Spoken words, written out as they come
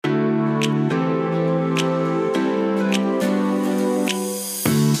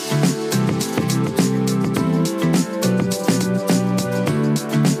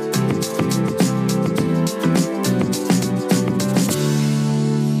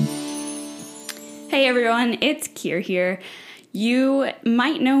Hey everyone, it's Kier here. You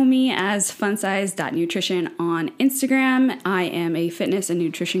might know me as funsize.nutrition on Instagram. I am a fitness and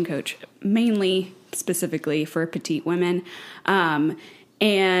nutrition coach, mainly specifically for petite women.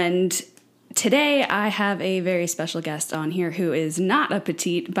 And today I have a very special guest on here who is not a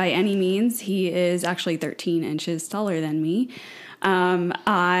petite by any means. He is actually 13 inches taller than me.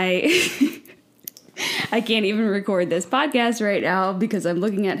 I can't even record this podcast right now because I'm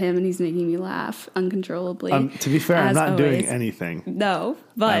looking at him and he's making me laugh uncontrollably. To be fair, I'm not doing anything. No,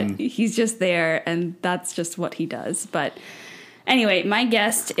 but he's just there and that's just what he does. But anyway, my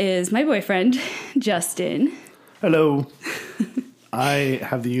guest is my boyfriend, Justin. Hello. I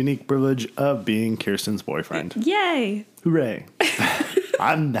have the unique privilege of being Kirsten's boyfriend. Yay. Hooray.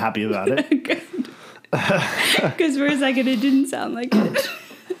 I'm happy about it. Good. Because for a second it didn't sound like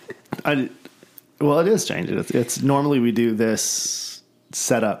it. Well, it is changing. It's normally we do this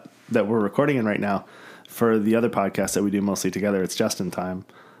setup that we're recording in right now. For the other podcast that we do mostly together, it's just in time.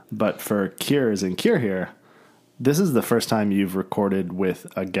 But for Kiers and Kier here, this is the first time you've recorded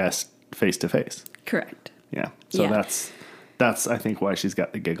with a guest face to face. Correct. Yeah. So that's I think why she's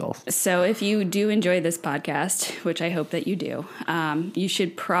got the giggles. So if you do enjoy this podcast, which I hope that you do, you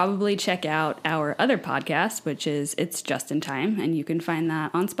should probably check out our other podcast, which is It's Just in Time. And you can find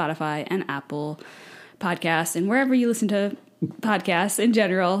that on Spotify and Apple Podcasts and wherever you listen to podcasts in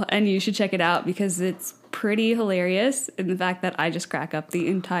general. And you should check it out because it's pretty hilarious in the fact that I just crack up the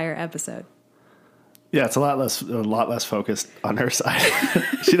entire episode. Yeah, it's a lot less focused on her side.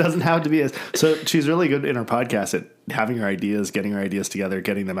 She doesn't have to be so she's really good in her podcast at having her ideas, getting her ideas together,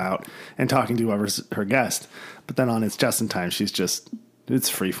 getting them out, and talking to whoever's her guest. But then on It's Just in Time, it's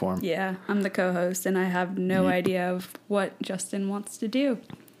freeform. Yeah, I'm the co-host, and I have no idea of what Justin wants to do.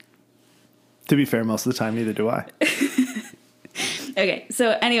 To be fair, most of the time, neither do I. Okay,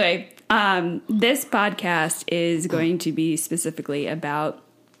 so anyway, this podcast is going to be specifically about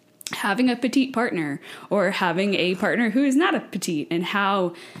having a petite partner or having a partner who is not a petite and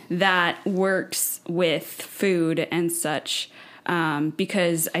how that works with food and such.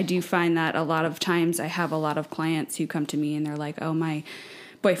 Because I do find that a lot of times I have a lot of clients who come to me and they're like, oh, my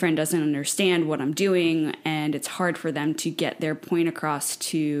boyfriend doesn't understand what I'm doing. And it's hard for them to get their point across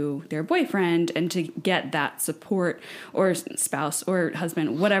to their boyfriend and to get that support or spouse or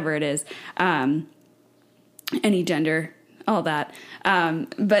husband, whatever it is, any gender, all that.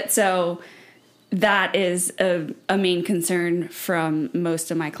 But so that is a main concern from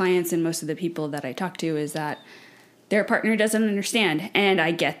most of my clients and most of the people that I talk to is that their partner doesn't understand. And I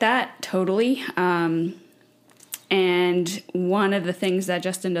get that totally. And one of the things that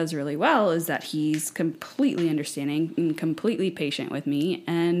Justin does really well is that he's completely understanding and completely patient with me.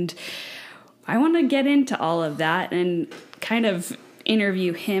 And I want to get into all of that and kind of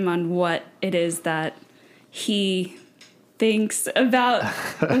interview him on what it is that he thinks about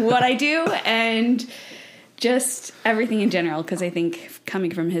what I do and just everything in general, because I think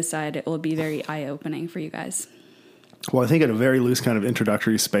coming from his side, it will be very eye-opening for you guys. Well, I think at a very loose kind of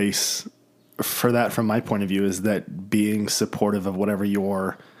introductory space for that, from my point of view, is that being supportive of whatever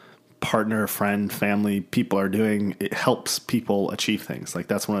your partner, friend, family, people are doing, it helps people achieve things. Like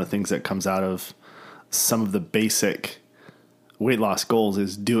that's one of the things that comes out of some of the basic weight loss goals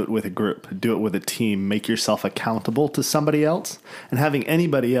is do it with a group, do it with a team, make yourself accountable to somebody else, and having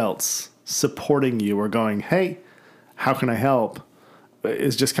anybody else supporting you or going, hey, how can I help?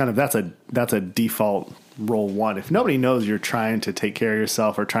 Is just kind of, that's a default role one. If nobody knows you're trying to take care of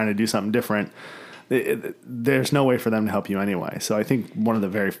yourself or trying to do something different, there's no way for them to help you anyway. So I think one of the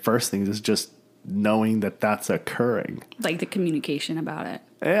very first things is just knowing that that's occurring. Like the communication about it.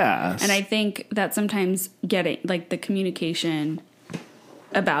 Yeah. And I think that sometimes getting like the communication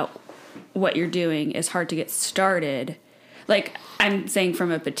about what you're doing is hard to get started. Like I'm saying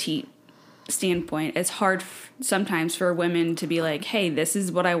from a petite standpoint, it's hard sometimes for women to be like, hey, this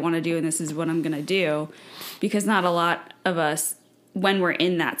is what I want to do and this is what I'm going to do. Because not a lot of us, when we're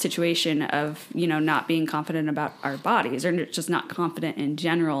in that situation of, not being confident about our bodies or just not confident in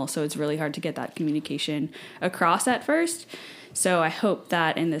general. So it's really hard to get that communication across at first. So I hope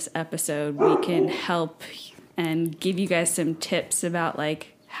that in this episode we can help and give you guys some tips about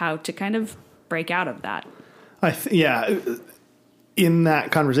like how to kind of break out of that. In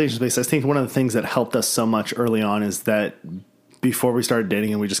that conversation space, I think one of the things that helped us so much early on is that before we started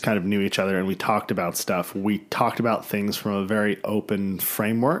dating and we just kind of knew each other and we talked about stuff, we talked about things from a very open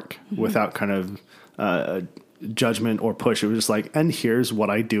framework without kind of judgment or push. It was just like, and here's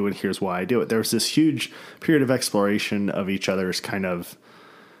what I do and here's why I do it. There was this huge period of exploration of each other's kind of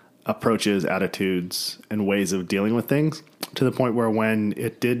approaches, attitudes, and ways of dealing with things, to the point where when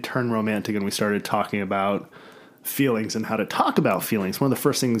it did turn romantic and we started talking about feelings and how to talk about feelings, one of the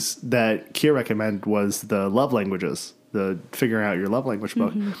first things that Kia recommended was the love languages, the figuring out your love language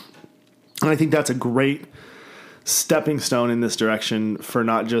book. And I think that's a great stepping stone in this direction for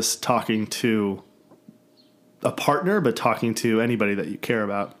not just talking to a partner, but talking to anybody that you care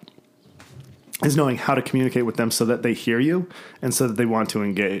about, is knowing how to communicate with them so that they hear you and so that they want to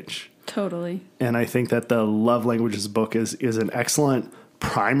engage. Totally. And I think that the love languages book is an excellent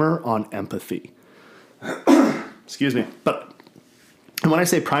primer on empathy. Excuse me. But when I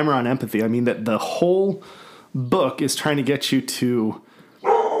say primer on empathy, I mean that the whole book is trying to get you to...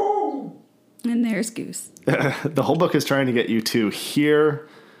 And there's Goose. The whole book is trying to get you to hear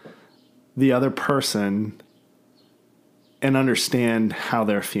the other person and understand how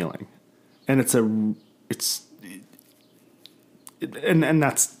they're feeling. And and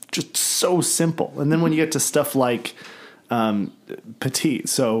that's just so simple. And then when you get to stuff like Petite,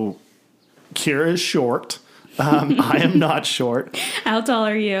 so Kira is short. I am not short. How tall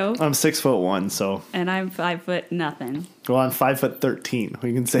are you? I'm 6'1", so. And I'm 5 foot nothing. Well, I'm 5'13".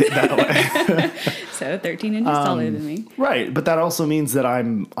 We can say it that way. So 13 inches taller than me. Right, but that also means that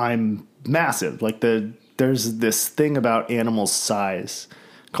I'm massive. Like there's this thing about animals' size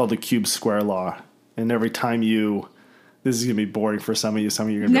called the cube square law, and every time this is gonna be boring for some of you. Some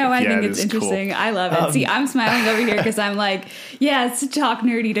of you are gonna be like, I think it's interesting. Cool. I love it. See, I'm smiling over here because I'm like, yeah, it's talk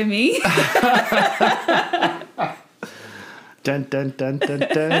nerdy to me. Dun, dun, dun, dun, dun,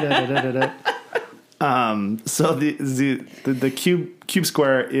 dun, dun, dun, dun. So the cube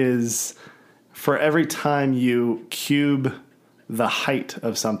square is for every time you cube the height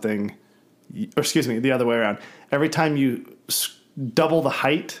of something, or excuse me, the other way around. Every time you double the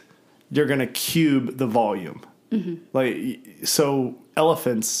height, you're going to cube the volume. Mm-hmm. So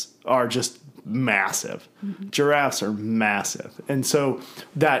elephants are just massive. Mm-hmm. Giraffes are massive. And so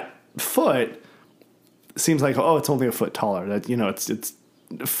that foot seems like, oh, it's only a foot taller. That, it's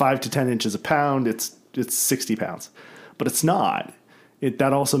 5 to 10 inches a pound. It's 60 pounds, but it's not.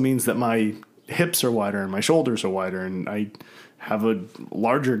 That also means that my hips are wider and my shoulders are wider and I have a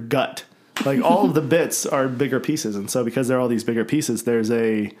larger gut. Like all of the bits are bigger pieces. And so because there are all these bigger pieces, there's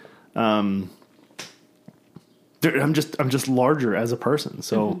I'm just larger as a person.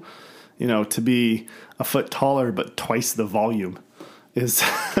 So, to be a foot taller, but twice the volume is,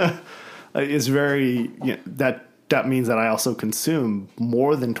 is very, that means that I also consume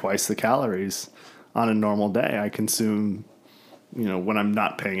more than twice the calories on a normal day. I consume, when I'm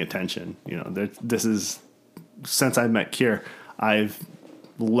not paying attention. This is, since I met Kier, I've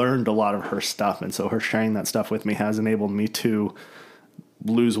learned a lot of her stuff. And so her sharing that stuff with me has enabled me to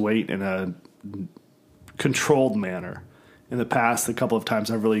lose weight in a controlled manner. In the past, a couple of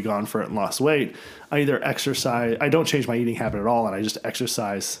times I've really gone for it and lost weight. I either exercise, I don't change my eating habit at all, and I just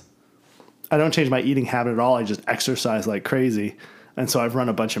exercise. I don't change my eating habit at all, I just exercise like crazy. And so I've run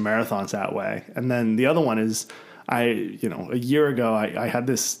a bunch of marathons that way. And then the other one is a year ago, I had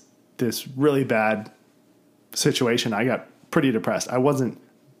this really bad situation. I got pretty depressed. I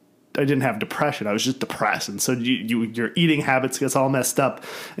didn't have depression. I was just depressed. And so your eating habits gets all messed up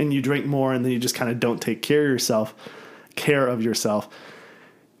and you drink more and then you just kind of don't take care of yourself.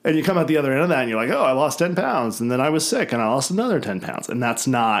 And you come out the other end of that and you're like, oh, I lost 10 pounds. And then I was sick and I lost another 10 pounds. And that's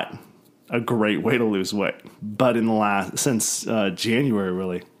not a great way to lose weight. But since January,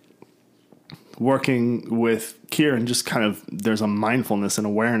 really, working with Kieran, just kind of, there's a mindfulness and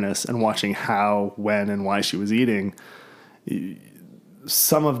awareness and watching how, when, and why she was eating.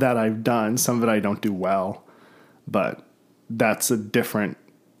 Some of that I've done, some of it I don't do well, but that's a different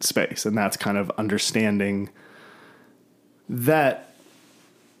space. And that's kind of understanding that.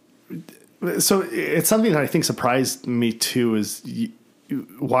 So it's something that I think surprised me too, is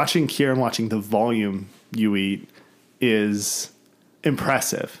watching Kiera and watching the volume you eat is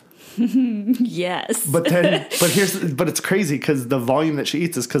impressive. Yes. But it's crazy because the volume that she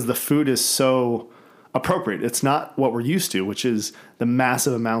eats is because the food is so appropriate. It's not what we're used to, which is the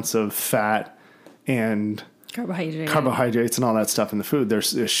massive amounts of fat and carbohydrates and all that stuff in the food.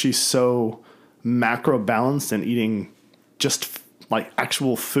 She's so macro balanced and eating just like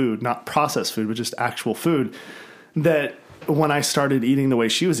actual food, not processed food, but just actual food, that when I started eating the way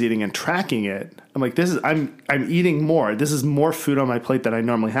she was eating and tracking it, I'm like, I'm eating more. This is more food on my plate that I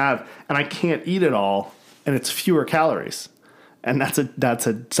normally have, and I can't eat it all, and it's fewer calories. And that's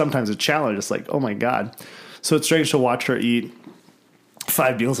sometimes a challenge. It's like, oh my God. So it's strange to watch her eat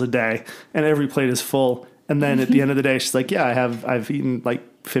 5 meals a day and every plate is full. And then at the end of the day, she's like, yeah, I've eaten like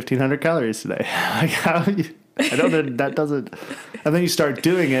 1,500 calories today. Like, I don't know. That doesn't. And then you start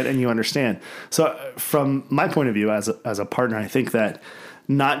doing it and you understand. So from my point of view as a partner, I think that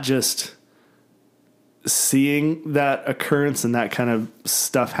not just seeing that occurrence and that kind of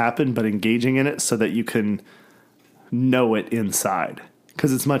stuff happen, but engaging in it so that you can know it inside.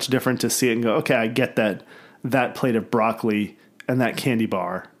 Because it's much different to see it and go, okay, I get that plate of broccoli and that candy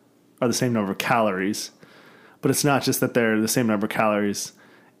bar are the same number of calories. But it's not just that they're the same number of calories.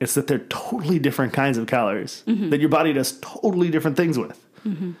 It's that they're totally different kinds of calories that your body does totally different things with.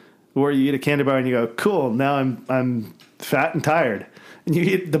 Where you eat a candy bar and you go, cool, now I'm fat and tired. And you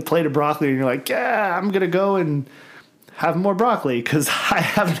eat the plate of broccoli and you're like, yeah, I'm going to go and have more broccoli because I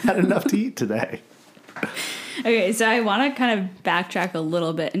haven't had enough to eat today. Okay, so I want to kind of backtrack a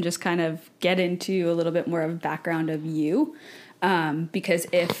little bit and just kind of get into a little bit more of a background of you. Because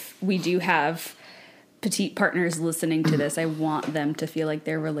if we do have petite partners listening to this, I want them to feel like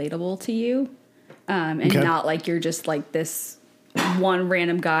they're relatable to you. And not like you're just like this one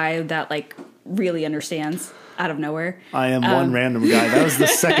random guy that like really understands out of nowhere. I am one random guy. That was the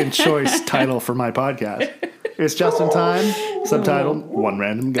second choice title for my podcast. It's just in time. Subtitled One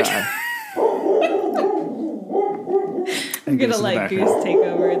Random Guy. I'm going to let Goose take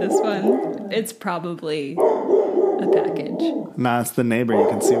over this one. It's probably a package. Nah, it's the neighbor. You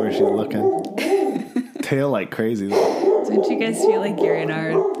can see where she's looking. Tail like crazy. Don't you guys feel like you're in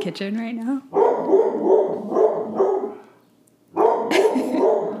our kitchen right now?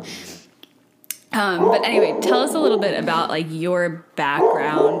 But anyway, tell us a little bit about like your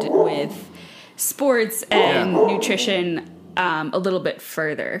background with sports and nutrition a little bit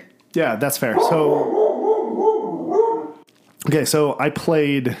further. Yeah, that's fair. So I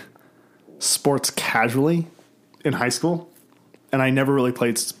played sports casually in high school, and I never really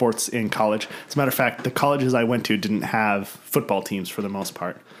played sports in college. As a matter of fact, the colleges I went to didn't have football teams for the most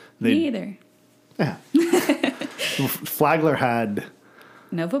part. Me either. Yeah. Flagler had...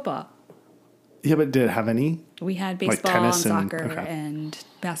 No football. Yeah, but did it have any? We had baseball, like tennis and soccer and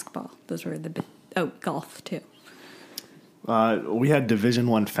basketball. Those were the golf too. We had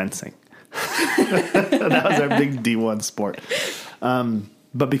Division I fencing. That was our big D1 sport.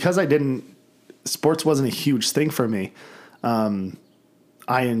 But because sports wasn't a huge thing for me.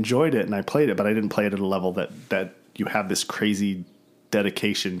 I enjoyed it and I played it, but I didn't play it at a level that you have this crazy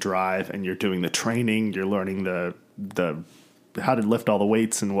dedication, drive, and you're doing the training. You're learning the how to lift all the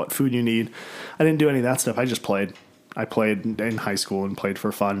weights and what food you need. I didn't do any of that stuff. I just played. I played in high school and played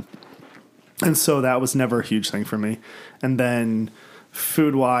for fun. And so that was never a huge thing for me. And then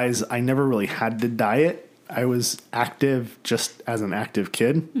food-wise, I never really had to diet. I was active just as an active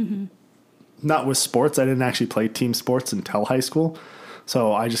kid. Mm-hmm. Not with sports. I didn't actually play team sports until high school.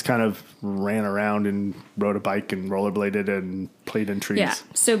 So I just kind of ran around and rode a bike and rollerbladed and played in trees. Yeah.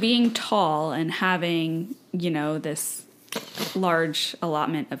 So being tall and having, this large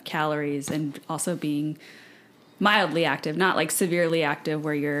allotment of calories and also being mildly active, not like severely active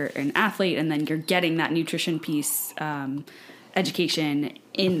where you're an athlete and then you're getting that nutrition piece, education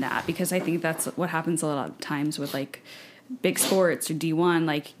in that, because I think that's what happens a lot of times with like big sports or D1,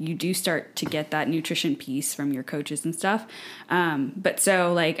 like you do start to get that nutrition piece from your coaches and stuff. But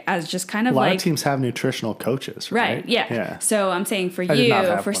so like as just kind of a lot of teams have nutritional coaches, right? Yeah. So I'm saying for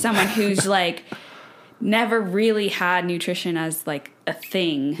you, for someone who's like never really had nutrition as like a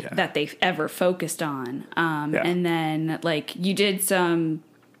thing that they've ever focused on. And then like you did some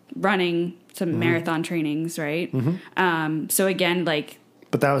running, some marathon trainings, right? Mm-hmm. So again, like,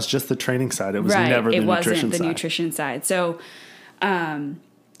 but that was just the training side. It was never the nutrition side. Nutrition side. So,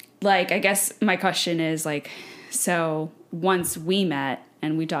 like, I guess my question is like, so once we met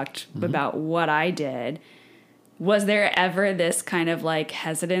and we talked about what I did, was there ever this kind of like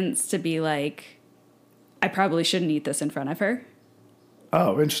hesitance to be like, I probably shouldn't eat this in front of her?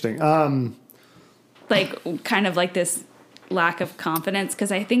 Oh, interesting. Like kind of like this lack of confidence.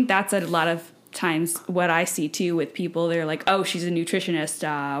 Cause I think that's a lot of times what I see too with people. They're like, oh, she's a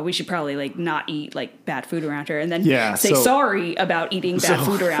nutritionist. We should probably like not eat like bad food around her. And then say sorry about eating bad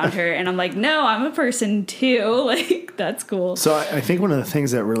food around her. And I'm like, no, I'm a person too. Like, that's cool. So I think one of the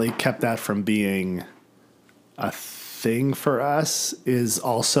things that really kept that from being a thing for us is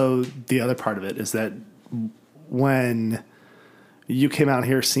also the other part of it is that when you came out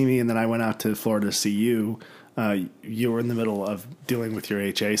here to see me and then I went out to Florida to see you, you were in the middle of dealing with your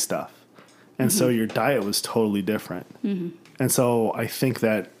HA stuff. And so your diet was totally different. Mm-hmm. And so I think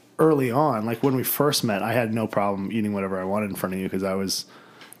that early on, like when we first met, I had no problem eating whatever I wanted in front of you because I was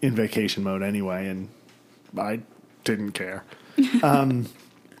in vacation mode anyway, and I didn't care.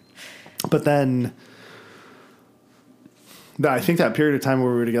 But then I think that period of time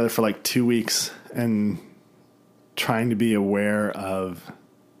where we were together for like 2 weeks and trying to be aware of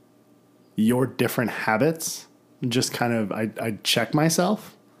your different habits. Just kind of, I check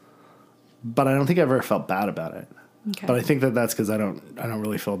myself, but I don't think I ever felt bad about it. Okay. But I think that's because I don't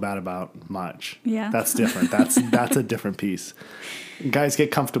really feel bad about much. Yeah. That's different. That's a different piece. Guys, get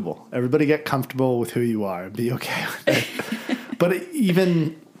comfortable. Everybody get comfortable with who you are. Be okay with it. But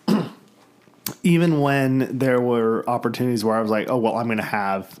even when there were opportunities where I was like, oh, well, I'm going to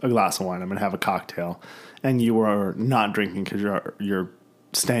have a glass of wine, I'm going to have a cocktail, and you were not drinking because you're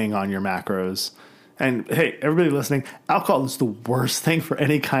staying on your macros. And hey, everybody listening, alcohol is the worst thing for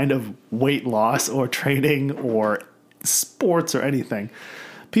any kind of weight loss or training or sports or anything.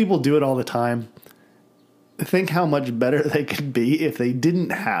 People do it all the time. Think how much better they could be if they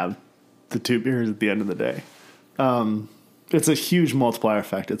didn't have the 2 beers at the end of the day. It's a huge multiplier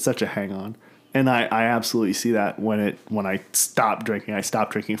effect. It's such a hang-on. And I absolutely see that when I stopped drinking. I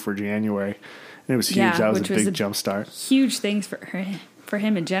stopped drinking for January. And it was huge. That was a big jump start. Huge things for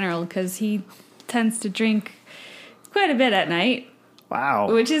him in general, because he tends to drink quite a bit at night.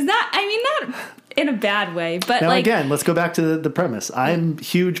 Wow. Which is not in a bad way, but now again, let's go back to the premise. I'm a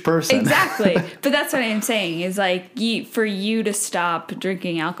huge person. Exactly. But that's what I'm saying is like for you to stop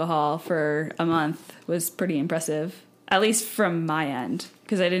drinking alcohol for a month was pretty impressive, at least from my end,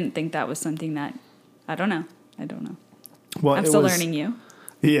 because I didn't think that was something that, I don't know. Well, I'm still learning you.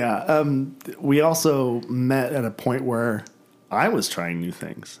 Yeah. We also met at a point where I was trying new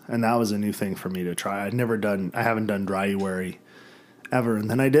things, and that was a new thing for me to try. I haven't done Dryuary ever.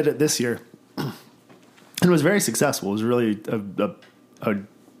 And then I did it this year. And it was very successful. It was really a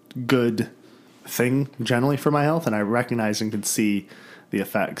good thing generally for my health. And I recognized and could see the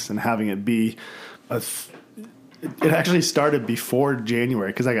effects, and having it be it actually started before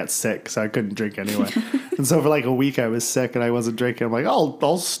January because I got sick, so I couldn't drink anyway. And so for like a week I was sick and I wasn't drinking. I'm like,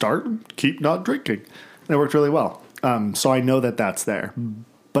 I'll start and keep not drinking. And it worked really well. So I know that that's there.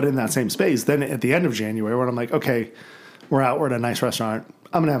 But in that same space, then at the end of January, when I'm like, okay, we're at a nice restaurant,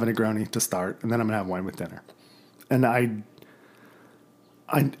 I'm going to have a Negroni to start, and then I'm going to have wine with dinner. And I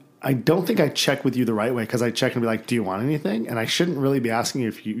don't think I check with you the right way, because I check and be like, do you want anything? And I shouldn't really be asking you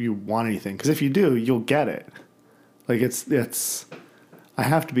if you want anything, because if you do, you'll get it. Like I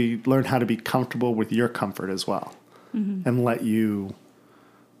have to learn how to be comfortable with your comfort as well, and let you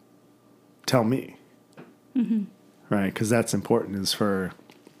tell me. Mm-hmm. Right, because that's important, is for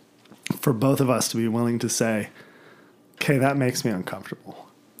both of us to be willing to say, okay, that makes me uncomfortable.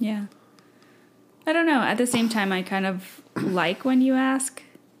 Yeah. I don't know. At the same time, I kind of like when you ask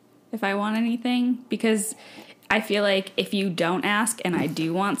if I want anything, because I feel like if you don't ask and I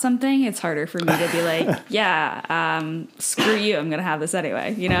do want something, it's harder for me to be like, yeah, screw you, I'm going to have this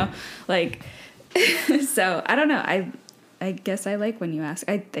anyway, you know? Like, so I don't know. I guess I like when you ask.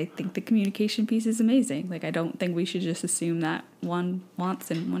 I think the communication piece is amazing. Like, I don't think we should just assume that one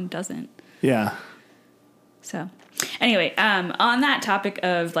wants and one doesn't. Yeah. So anyway, on that topic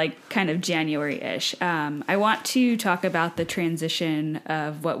of like kind of January-ish, I want to talk about the transition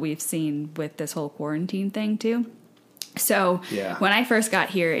of what we've seen with this whole quarantine thing too. So when I first got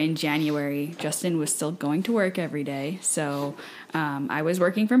here in January, Justin was still going to work every day. So I was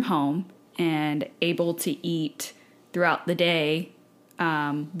working from home and able to eat throughout the day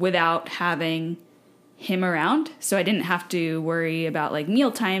without having him around. So I didn't have to worry about like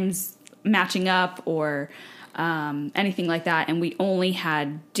meal times matching up or anything like that. And we only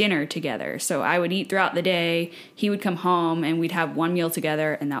had dinner together. So I would eat throughout the day. He would come home and we'd have one meal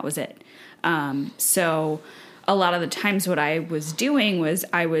together, and that was it. So a lot of the times what I was doing was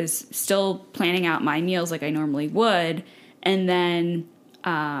I was still planning out my meals like I normally would. And then,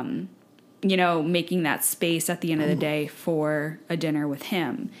 making that space at the end of the day for a dinner with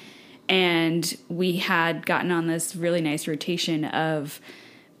him. And we had gotten on this really nice rotation of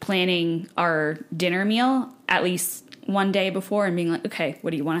planning our dinner meal at least one day before and being like, okay,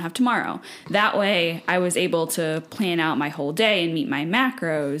 what do you want to have tomorrow? That way I was able to plan out my whole day and meet my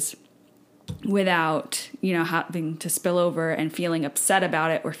macros without, having to spill over and feeling upset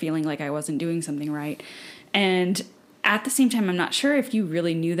about it or feeling like I wasn't doing something right. And at the same time, I'm not sure if you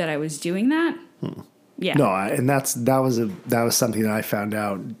really knew that I was doing that. Yeah. No, and that was something that I found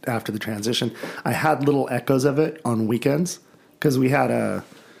out after the transition. I had little echoes of it on weekends because we had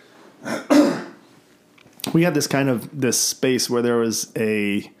this space where there was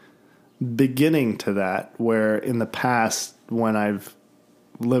a beginning to that, where in the past when I've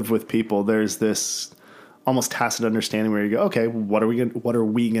lived with people, there's this almost tacit understanding where you go, okay, what are we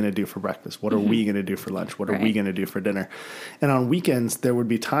going to do for breakfast? What are we going to do for lunch? What are we going to do for dinner? And on weekends, there would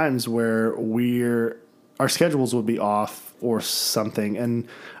be times where our schedules would be off or something, and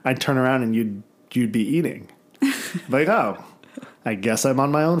I'd turn around and you'd be eating. Like, oh, I guess I'm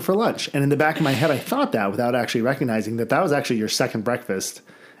on my own for lunch. And in the back of my head, I thought that without actually recognizing that was actually your second breakfast.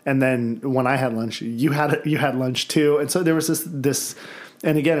 And then when I had lunch, you had lunch too. And so there was this,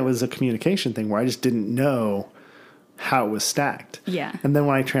 and again, it was a communication thing where I just didn't know how it was stacked. Yeah. And then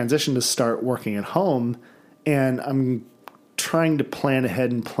when I transitioned to start working at home, and I'm trying to plan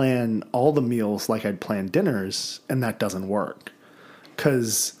ahead and plan all the meals like I'd plan dinners, and that doesn't work.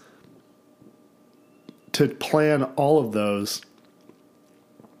 Because to plan all of those,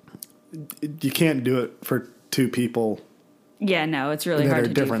 you can't do it for two people. Yeah, no, it's really hard to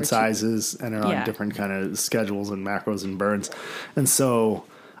do. That are different sizes and are on different kind of schedules and macros and burns. And so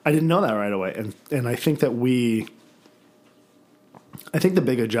I didn't know that right away. And I think that I think the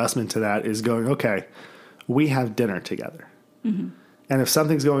big adjustment to that is going, okay, we have dinner together. Mm-hmm. And if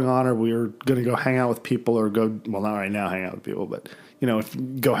something's going on, or we're going to go hang out with people, or well, not right now hang out with people, but,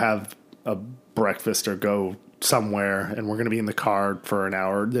 go have a breakfast or go somewhere, and we're going to be in the car for an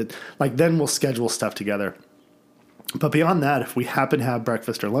hour, then we'll schedule stuff together. But beyond that, if we happen to have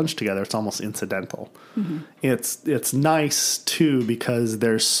breakfast or lunch together, it's almost incidental. Mm-hmm. It's nice too, because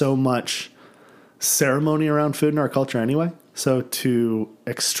there's so much ceremony around food in our culture anyway. So to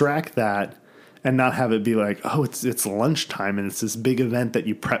extract that and not have it be like, oh, it's lunchtime and it's this big event that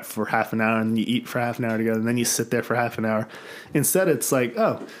you prep for half an hour and you eat for half an hour together and then you sit there for half an hour. Instead, it's like,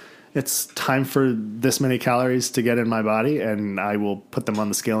 oh, it's time for this many calories to get in my body, and I will put them on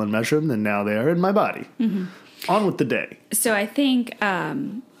the scale and measure them, and now they are in my body. Mm-hmm. On with the day. So I think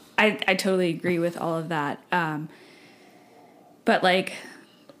I totally agree with all of that. But like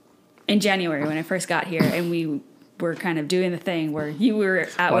in January when I first got here and we were kind of doing the thing where you were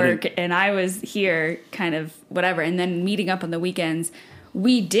at work and I was here kind of whatever, and then meeting up on the weekends,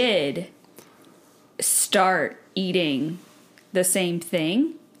 we did start eating the same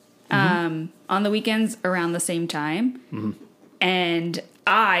thing on the weekends around the same time. Mm-hmm. And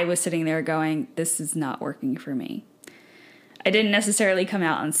I was sitting there going, this is not working for me. I didn't necessarily come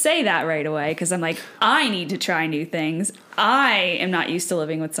out and say that right away because I'm like, I need to try new things. I am not used to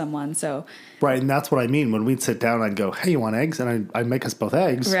living with someone, so... Right, and that's what I mean. When we'd sit down, I'd go, hey, you want eggs? And I'd make us both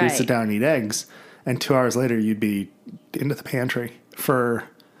eggs. Right. We'd sit down and eat eggs. And 2 hours later, you'd be into the pantry for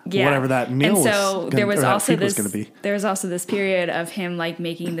whatever that meal was. And so there was also going to be. There was also this period of him like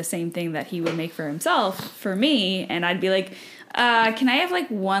making the same thing that he would make for himself for me, and I'd be like, can I have like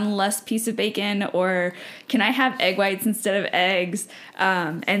one less piece of bacon, or can I have egg whites instead of eggs?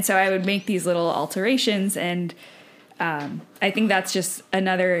 And so I would make these little alterations, and I think that's just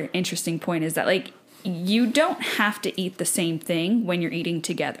another interesting point, is that like you don't have to eat the same thing when you're eating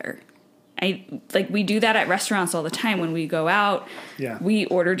together. We do that at restaurants all the time. When we go out, we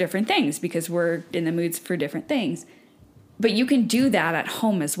order different things because we're in the moods for different things. But you can do that at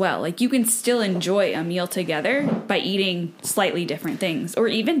home as well. Like you can still enjoy a meal together by eating slightly different things, or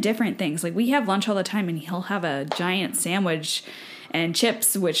even different things. Like we have lunch all the time and he'll have a giant sandwich and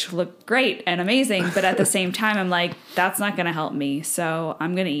chips, which look great and amazing. But at the same time, I'm like, that's not going to help me. So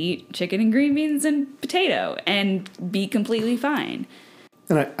I'm going to eat chicken and green beans and potato and be completely fine.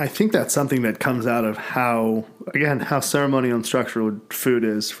 And I think that's something that comes out of how ceremonial and structural food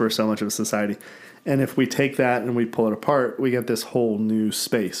is for so much of society. And if we take that and we pull it apart, we get this whole new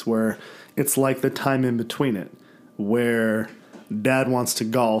space where it's like the time in between it, where dad wants to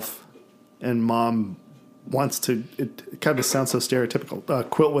golf and mom wants to, it kind of sounds so stereotypical,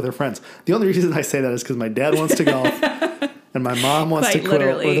 quilt with her friends. The only reason I say that is because my dad wants to golf and my mom wants to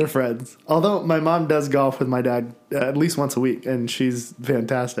quilt with her friends. Although my mom does golf with my dad at least once a week, and she's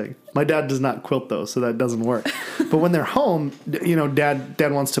fantastic. My dad does not quilt though, so that doesn't work. But when they're home,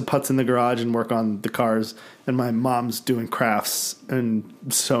 dad wants to putz in the garage and work on the cars, and my mom's doing crafts and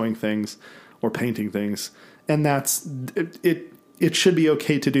sewing things or painting things. And that's it. It should be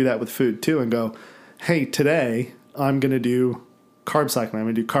okay to do that with food too, and go, hey, today I'm going to do carb cycling. I'm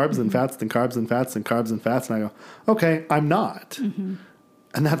going to do carbs and fats and carbs and fats and carbs and fats. And I go, okay, I'm not. Mm-hmm.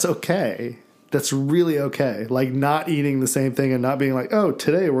 And that's okay. That's really okay. Like not eating the same thing and not being like, oh,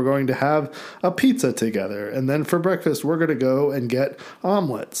 today we're going to have a pizza together. And then for breakfast, we're going to go and get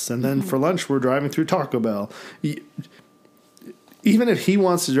omelets. And then for lunch, we're driving through Taco Bell. Even if he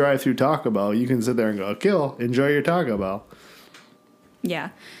wants to drive through Taco Bell, you can sit there and go, Gil, enjoy your Taco Bell. Yeah.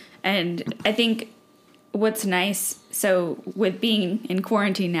 And I think what's nice, so with being in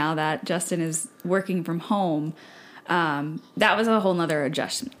quarantine now that Justin is working from home, that was a whole nother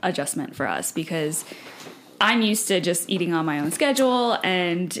adjustment for us, because I'm used to just eating on my own schedule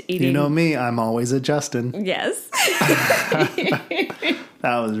and eating. You know me, I'm always adjusting. Yes.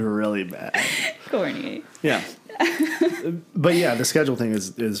 That was really bad. Corny. Yeah. But yeah, the schedule thing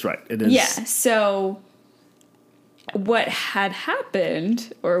is right. It is. Yeah. So what had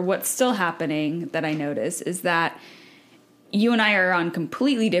happened, or what's still happening that I notice, is that you and I are on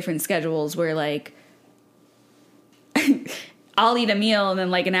completely different schedules where, like, I'll eat a meal and then,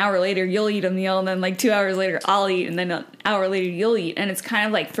 like, an hour later you'll eat a meal and then, like, 2 hours later I'll eat and then an hour later you'll eat. And it's kind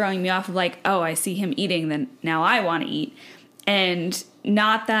of like throwing me off of, like, oh, I see him eating, then now I want to eat. And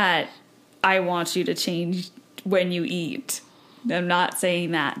not that I want you to change when you eat. I'm not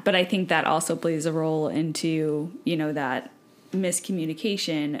saying that. But I think that also plays a role into, you know, that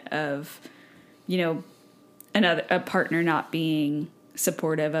miscommunication of, you know, a partner not being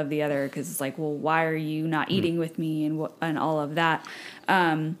supportive of the other, because it's like, well, why are you not eating with me, and all of that.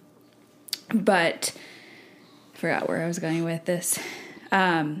 But I forgot where I was going with this.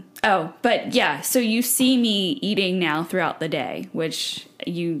 But yeah, so you see me eating now throughout the day, which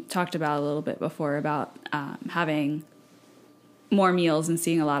you talked about a little bit before about having more meals and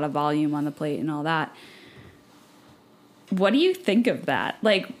seeing a lot of volume on the plate and all that. What do you think of that?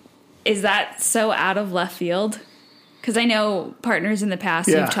 Like, is that so out of left field? Because I know partners in the past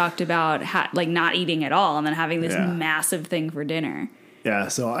who've talked about like not eating at all and then having this massive thing for dinner. Yeah,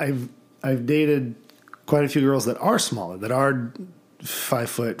 so I've dated quite a few girls that are smaller, that are 5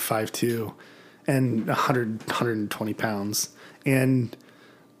 foot, 5'2", and 120 pounds, and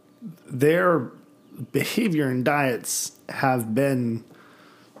their behavior and diets have been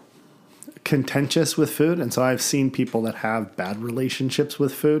contentious with food, and so I've seen people that have bad relationships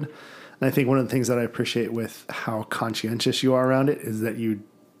with food. And I think one of the things that I appreciate with how conscientious you are around it is that you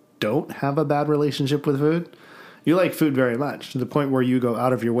don't have a bad relationship with food. You like food very much, to the point where you go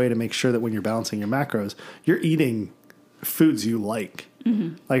out of your way to make sure that when you're balancing your macros, you're eating foods you like.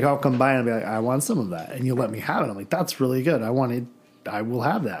 Mm-hmm. Like, I'll come by and be like, I want some of that, and you'll let me have it. I'm like, that's really good. I will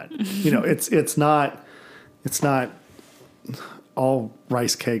have that. You know, it's not all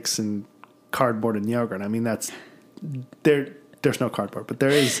rice cakes and cardboard and yogurt. I mean, there's no cardboard, but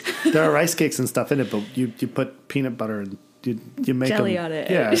there are rice cakes and stuff in it, but you put peanut butter and you make jelly them, on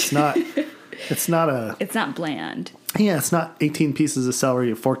it. Yeah, it's not bland. Yeah, it's not 18 pieces of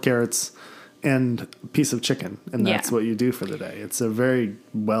celery, 4 carrots, and a piece of chicken, and that's what you do for the day. It's a very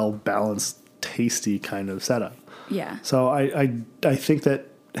well balanced, tasty kind of setup. Yeah. So I think that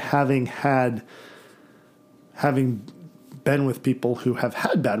having been with people who have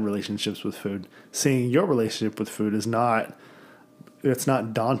had bad relationships with food, seeing your relationship with food is not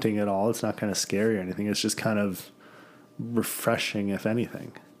daunting at all. It's not kind of scary or anything. It's just kind of refreshing, if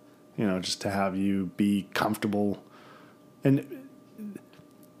anything, you know, just to have you be comfortable. And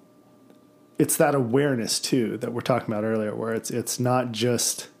it's that awareness too that we're talking about earlier, where it's not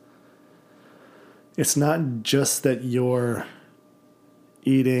just that you're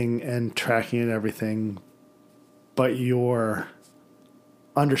eating and tracking and everything, but your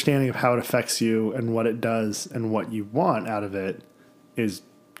understanding of how it affects you and what it does and what you want out of it is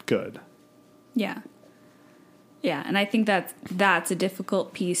good. Yeah. Yeah, and I think that's a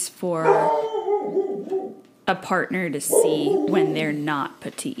difficult piece for a partner to see when they're not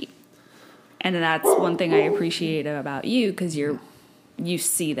petite. And that's one thing I appreciate about you, because you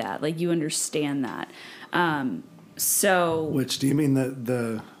see that, like, you understand that. Which, do you mean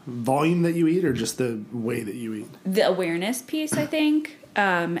the volume that you eat, or just the way that you eat? The awareness piece, I think.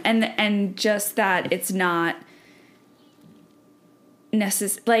 And just that it's not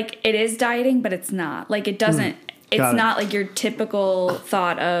like, it is dieting, but it's not. Like, it doesn't, it's not like your typical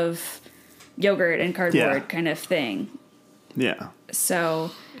thought of yogurt and cardboard kind of thing. Yeah.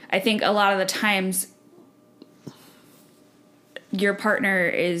 So I think a lot of the times your partner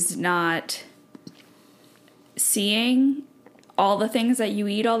is not seeing all the things that you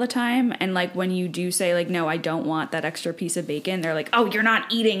eat all the time. And, like, when you do say, like, no, I don't want that extra piece of bacon, they're like, oh, you're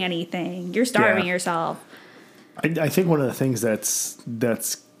not eating anything. You're starving yourself. I think one of the things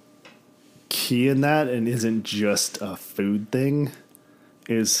that's key in that, and isn't just a food thing,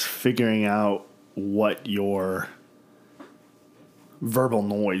 is figuring out what your verbal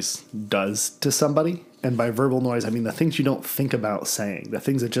noise does to somebody. And by verbal noise, I mean the things you don't think about saying, the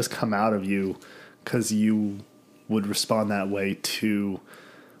things that just come out of you because you would respond that way to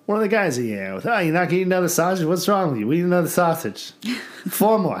one of the guys that you're with. Oh, you're not getting another sausage? What's wrong with you? We need another sausage.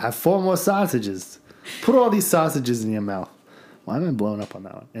 4 more. Have 4 more sausages. Put all these sausages in your mouth. Why am I blowing up on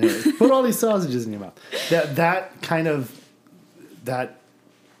that one? Anyway, put all these sausages in your mouth. That kind of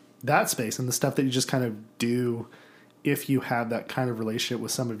that space, and the stuff that you just kind of do if you have that kind of relationship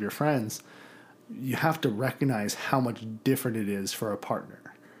with some of your friends, you have to recognize how much different it is for a partner.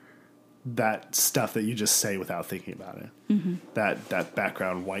 That stuff that you just say without thinking about it. Mm-hmm. That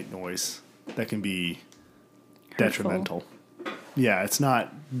background white noise that can be detrimental. Yeah, it's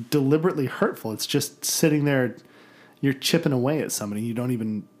not deliberately hurtful. It's just sitting there You're chipping away at somebody. You don't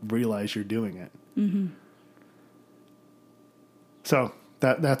even realize you're doing it. Mm-hmm. So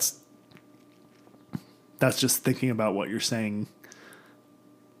that's just thinking about what you're saying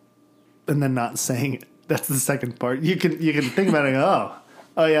and then not saying it. That's the second part. You can think about it and go,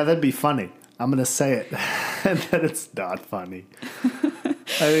 oh yeah, that'd be funny. I'm going to say it. And then it's not funny. I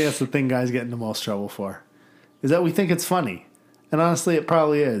think that's the thing guys get into most trouble for, is that we think it's funny. And honestly, it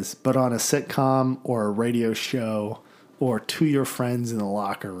probably is. But on a sitcom or a radio show or to your friends in the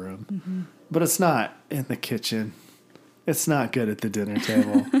locker room. Mm-hmm. But it's not in the kitchen. It's not good at the dinner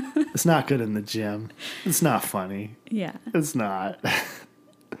table. It's not good in the gym. It's not funny. Yeah. It's not.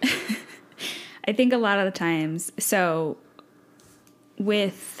 I think a lot of the times, so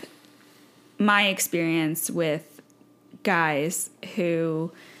with my experience with guys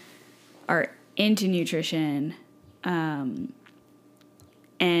who are into nutrition and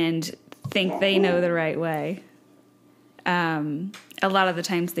think they know the right way, a lot of the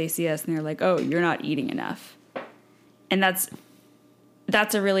times they see us and they're like, oh, you're not eating enough. And that's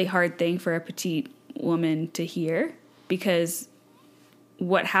a really hard thing for a petite woman to hear, because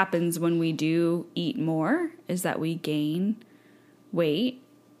what happens when we do eat more is that we gain weight.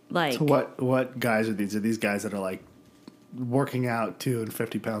 Like, so what guys are these? Are these guys that are like working out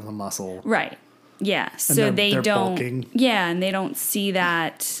 250 pounds of muscle? Right. Yeah. So they're don't. Bulking. Yeah, and they don't see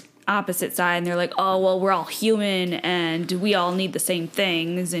that opposite side, and they're like, oh, well, we're all human and we all need the same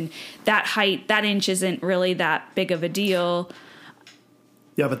things, and that height, that inch isn't really that big of a deal.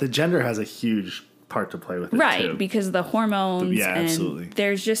 Yeah, but the gender has a huge part to play with it, right? too. Because the hormones, yeah, and absolutely.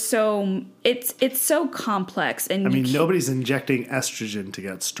 There's just it's so complex, and I mean, nobody's injecting estrogen to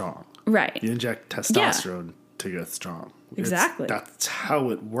get strong, right? You inject testosterone to get strong. Exactly. That's how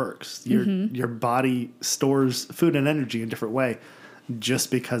it works. Your body stores food and energy in a different way,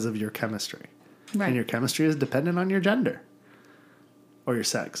 just because of your chemistry, right? And your chemistry is dependent on your gender or your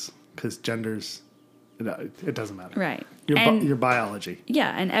sex, because genders. It doesn't matter. Right. Your biology.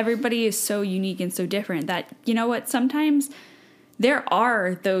 Yeah, and everybody is so unique and so different that, you know what, sometimes there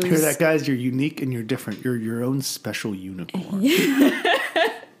are those... Hear that, guys? You're unique and you're different. You're your own special unicorn.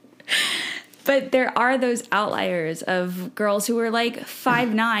 But there are those outliers of girls who are like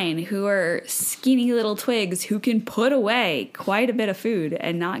 5'9", who are skinny little twigs, who can put away quite a bit of food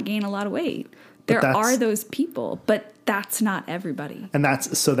and not gain a lot of weight. There are those people, but that's not everybody. And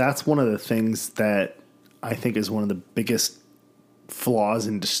that's one of the things that I think is one of the biggest flaws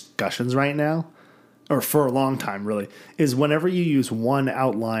in discussions right now, or for a long time really, is whenever you use one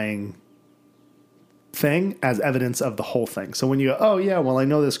outlying thing as evidence of the whole thing. So when you go, oh yeah, well, I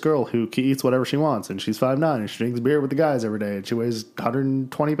know this girl who eats whatever she wants, and she's 5'9", and she drinks beer with the guys every day, and she weighs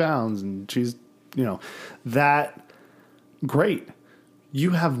 120 pounds, and she's, that great.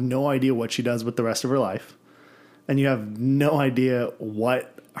 You have no idea what she does with the rest of her life, and you have no idea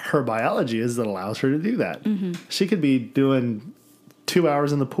what her biology is that allows her to do that. Mm-hmm. She could be doing 2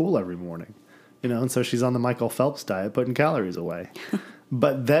 hours in the pool every morning, and so she's on the Michael Phelps diet, putting calories away.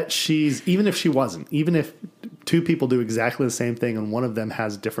 But that even if she wasn't, even if two people do exactly the same thing and one of them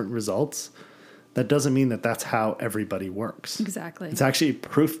has different results, that doesn't mean that that's how everybody works. Exactly. It's actually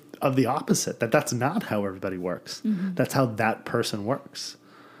proof of the opposite, that that's not how everybody works. Mm-hmm. That's how that person works.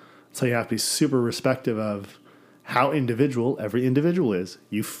 So you have to be super respectful of how every individual is.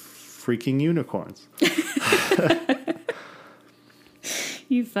 You freaking unicorns.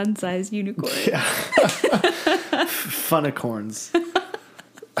 You fun-sized unicorn. Yeah. Funicorns.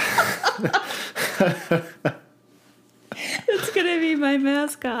 It's going to be my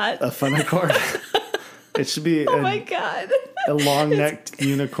mascot. A funicorn? It should be my God. A long-necked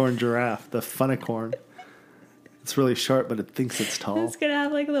unicorn giraffe. The funicorn. It's really short, but it thinks it's tall. It's going to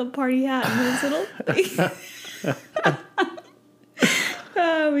have like a little party hat and this little thing.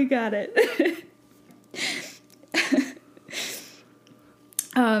 Oh, we got it.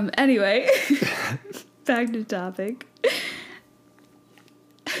 Anyway, back to topic.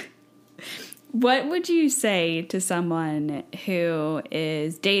 What would you say to someone who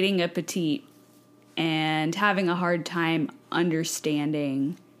is dating a petite and having a hard time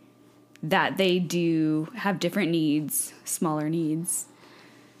understanding that they do have different needs, smaller needs?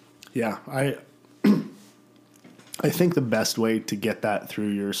 Yeah, I think the best way to get that through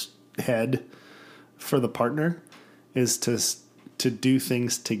your head for the partner is to do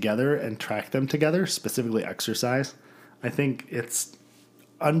things together and track them together, specifically exercise. I think it's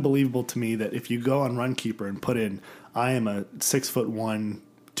unbelievable to me that if you go on Runkeeper and put in, I am a 6'1",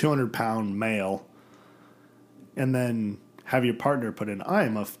 200-pound male, and then have your partner put in, I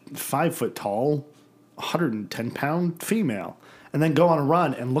am a 5 foot tall, 110-pound female, and then go on a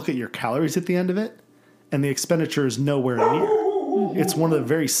run and look at your calories at the end of it, and the expenditure is nowhere near. It's one of the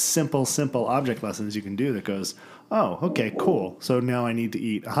very simple object lessons you can do that goes, oh, okay, cool. So now I need to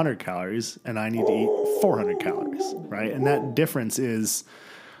eat 100 calories and I need to eat 400 calories, right? And that difference is,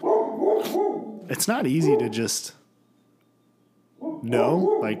 it's not easy to just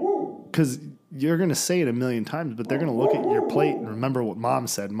know, like, because you're going to say it a million times, but they're going to look at your plate and remember what mom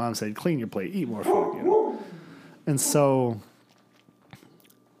said. Mom said, clean your plate, eat more food, you know? And so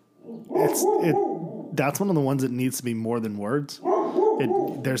that's one of the ones that needs to be more than words.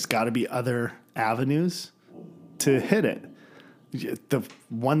 There's got to be other avenues to hit it. The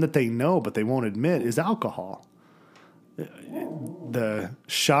one that they know but they won't admit is alcohol. The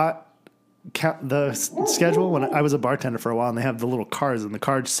schedule, when I was a bartender for a while, and they have the little cards, and the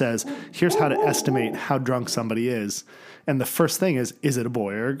card says, here's how to estimate how drunk somebody is. And the first thing is it a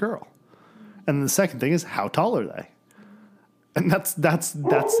boy or a girl? And then the second thing is, how tall are they? And that's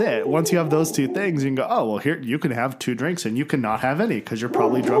it. Once you have those two things, you can go, oh, well, here, you can have 2 drinks and you cannot have any because you're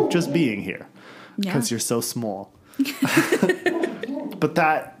probably drunk just being here because you're so small. But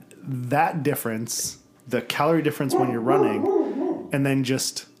that difference, the calorie difference when you're running, and then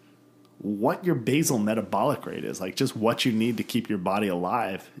just what your basal metabolic rate is, like just what you need to keep your body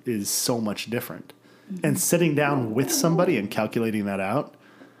alive, is so much different. Mm-hmm. And sitting down with somebody and calculating that out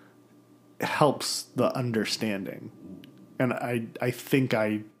helps the understanding. And I think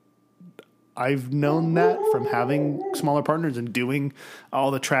I've known that from having smaller partners and doing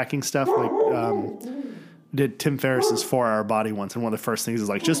all the tracking stuff. Like, did Tim Ferriss's 4-Hour Body once, and one of the first things is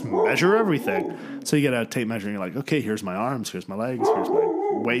like, just measure everything. So you get a tape measure and you're like, okay, here's my arms, here's my legs, here's my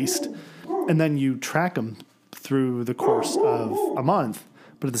waist. And then you track them through the course of a month.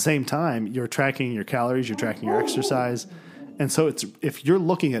 But at the same time, you're tracking your calories, you're tracking your exercise. And so if you're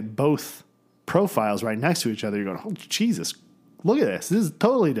looking at both profiles right next to each other, you're going, oh, Jesus, look at this. This is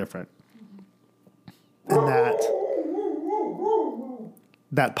totally different. And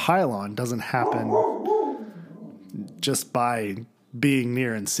that pile-on doesn't happen just by being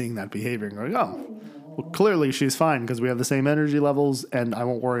near and seeing that behavior and going, oh, well, clearly she's fine because we have the same energy levels and I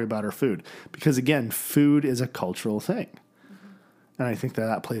won't worry about her food. Because, again, food is a cultural thing. And I think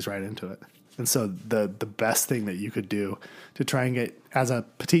that plays right into it. And so the best thing that you could do to try and get, as a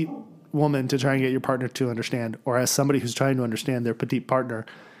petite woman, to try and get your partner to understand, or as somebody who's trying to understand their petite partner,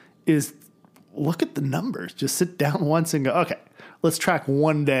 is look at the numbers. Just sit down once and go, okay, let's track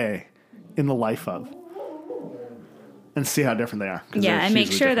one day in the life of, and see how different they are. Yeah, and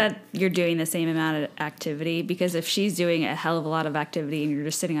make sure that you're doing the same amount of activity, because if she's doing a hell of a lot of activity and you're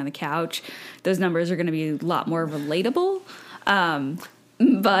just sitting on the couch, those numbers are going to be a lot more relatable.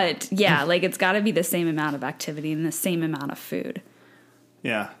 But yeah, like it's got to be the same amount of activity and the same amount of food.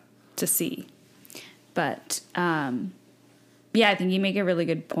 Yeah. To see. But yeah, I think you make a really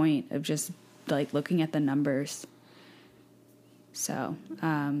good point of just like looking at the numbers. So,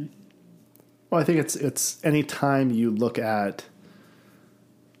 well, I think it's any time you look at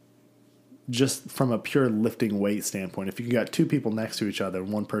just from a pure lifting weight standpoint, if you got 2 people next to each other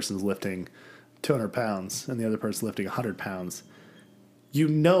and one person's lifting 200 pounds and the other person's lifting 100 pounds, you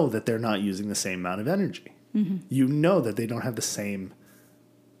know that they're not using the same amount of energy. Mm-hmm. You know that they don't have the same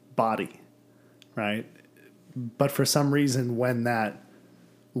body, right? But for some reason, when that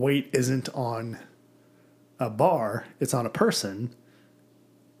weight isn't on a bar, it's on a person,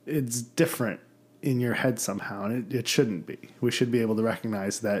 it's different in your head somehow, and it shouldn't be. We should be able to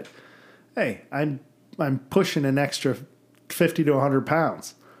recognize that, hey, I'm pushing an extra 50 to 100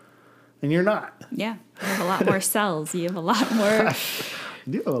 pounds, and you're not. Yeah, you have a lot more cells. You have a lot more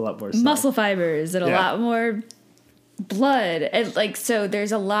you have a lot more cells. Muscle fibers and a lot more blood. And like, so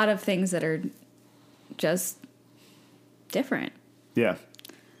there's a lot of things that are just different. Yeah.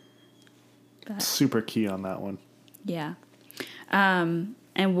 But, super key on that one. Yeah. And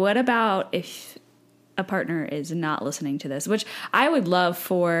what about if a partner is not listening to this, which I would love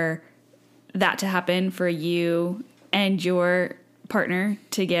for that to happen for you and your partner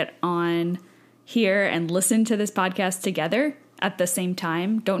to get on here and listen to this podcast together at the same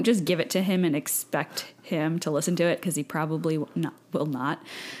time. Don't just give it to him and expect him to listen to it, because he probably will not.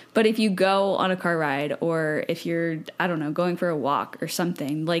 But if you go on a car ride, or if you're, I don't know, going for a walk or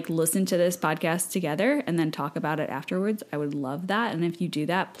something, like listen to this podcast together and then talk about it afterwards. I would love that. And if you do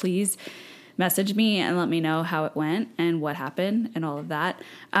that, please message me and let me know how it went and what happened and all of that.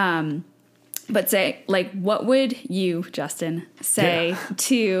 But say, like, what would you, Justin, say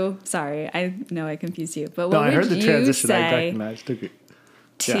to, sorry, I know I confused you, but what would you say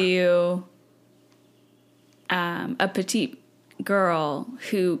to a petite girl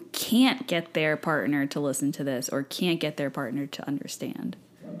who can't get their partner to listen to this or can't get their partner to understand?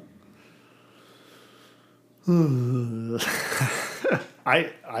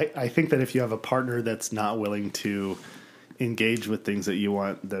 I think that if you have a partner that's not willing to engage with things that you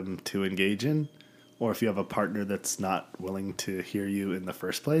want them to engage in, or if you have a partner that's not willing to hear you in the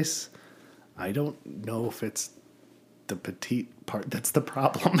first place, I don't know if it's the petite part that's the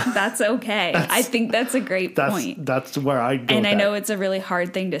problem. That's okay. I think that's a great point. That's where I go. And I know it's a really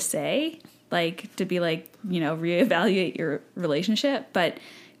hard thing to say, like to be like, reevaluate your relationship, but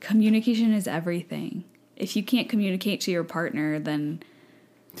communication is everything. If you can't communicate to your partner, then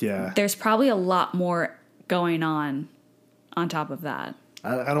there's probably a lot more going on top of that.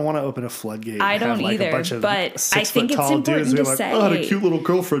 I don't want to open a floodgate. I don't either, a bunch of but I think it's important to say. I had a cute little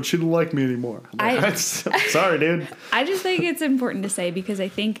girlfriend. She didn't like me anymore. Sorry, dude. I just think it's important to say because I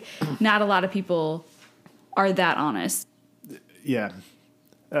think not a lot of people are that honest. Yeah,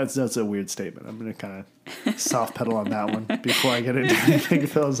 that's a weird statement. I'm going to kind of soft pedal on that one before I get into anything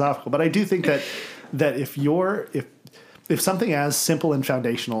philosophical. But I do think that if something as simple and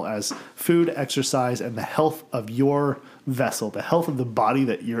foundational as food, exercise, and the health of your vessel, the health of the body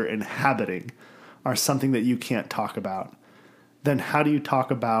that you're inhabiting, are something that you can't talk about, then how do you talk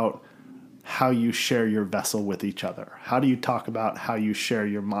about how you share your vessel with each other? How do you talk about how you share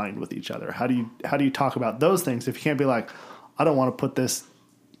your mind with each other? How do you talk about those things if you can't be like, I don't want to put this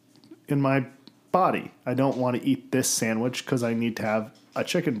in my body. I don't want to eat this sandwich because I need to have a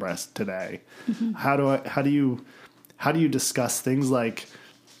chicken breast today. Mm-hmm. How do you discuss things like,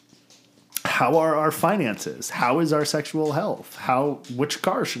 how are our finances? How is our sexual health? Which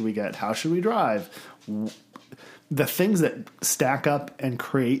car should we get? How should we drive? The things that stack up and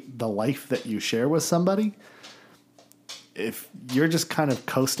create the life that you share with somebody, if you're just kind of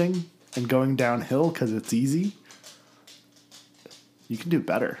coasting and going downhill because it's easy, you can do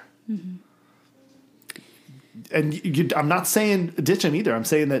better. Mm-hmm. And I'm not saying ditch him either. I'm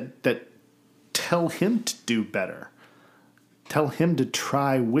saying that tell him to do better. Tell him to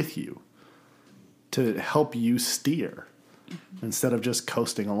try with you, to help you steer instead of just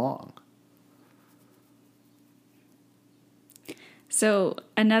coasting along. So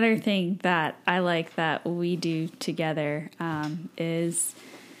another thing that I like that we do together is,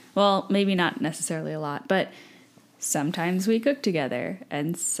 well, maybe not necessarily a lot, but sometimes we cook together,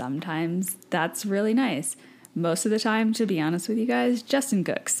 and sometimes that's really nice. Most of the time, to be honest with you guys, Justin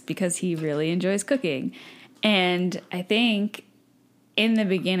cooks because he really enjoys cooking. And I think in the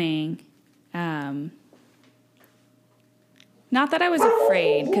beginning, not that I was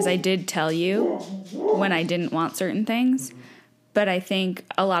afraid, because I did tell you when I didn't want certain things, but I think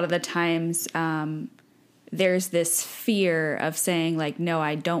a lot of the times there's this fear of saying like, no,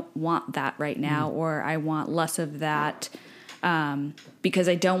 I don't want that right now, or I want less of that, because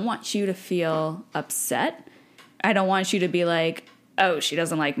I don't want you to feel upset. I don't want you to be like, oh, she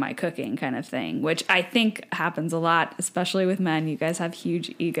doesn't like my cooking kind of thing, which I think happens a lot, especially with men. You guys have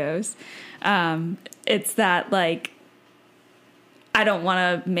huge egos. It's that like, I don't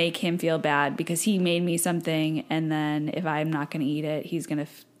want to make him feel bad because he made me something, and then if I'm not going to eat it, he's going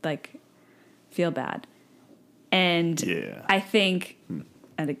to feel bad. And I think,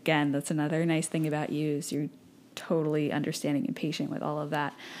 and again, that's another nice thing about you is you're totally understanding and patient with all of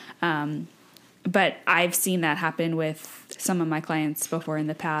that. But I've seen that happen with some of my clients before in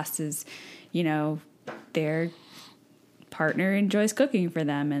the past is, their partner enjoys cooking for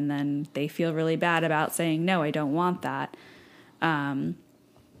them, and then they feel really bad about saying, no, I don't want that.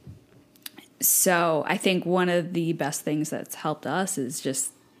 So I think one of the best things that's helped us is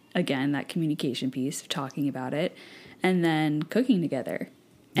just, again, that communication piece of talking about it and then cooking together.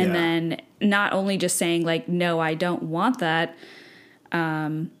 And then not only just saying like, no, I don't want that,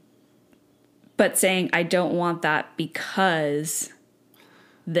 but saying I don't want that because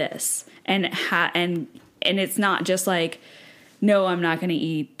this, and it's not just like, no, I'm not going to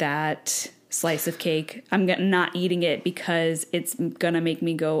eat that slice of cake. I'm not eating it because it's going to make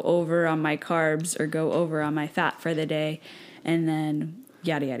me go over on my carbs or go over on my fat for the day, and then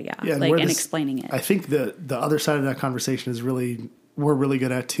yada yada yada. Yeah, and explaining it. I think the other side of that conversation is we're really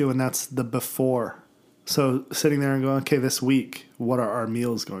good at too, and that's the before. So sitting there and going, okay, this week, what are our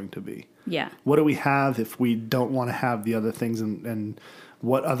meals going to be? Yeah. What do we have if we don't want to have the other things, and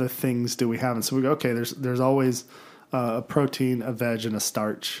what other things do we have? And so we go, okay, there's always a protein, a veg, and a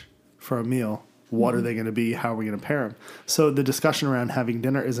starch for a meal. What are they going to be? How are we going to pair them? So the discussion around having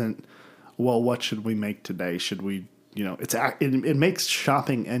dinner isn't, well, what should we make today? Should we, it makes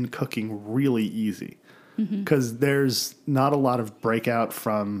shopping and cooking really easy because there's not a lot of breakout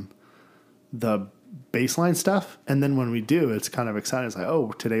from the baseline stuff, and then when we do, it's kind of exciting. It's like,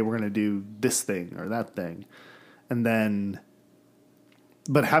 oh, today we're going to do this thing or that thing, and then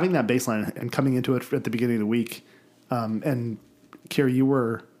but having that baseline and coming into it at the beginning of the week, and Kira, you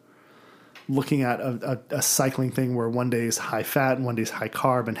were looking at a cycling thing where one day is high fat and one day is high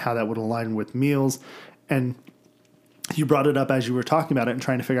carb and how that would align with meals. And you brought it up as you were talking about it and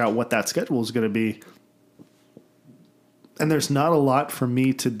trying to figure out what that schedule is going to be. And there's not a lot for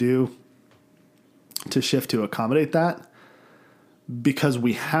me to do to shift to accommodate that because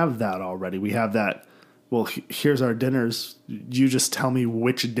we have that already. We have that, well, here's our dinners. You just tell me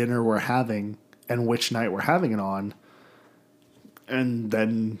which dinner we're having and which night we're having it on. And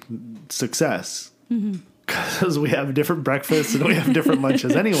then success. Because we have different breakfasts and we have different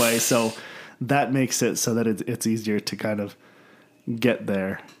lunches anyway. So that makes it so that it's easier to kind of get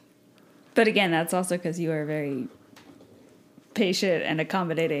there. But again, that's also because you are very patient and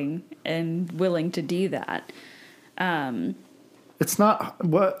accommodating and willing to do that. It's not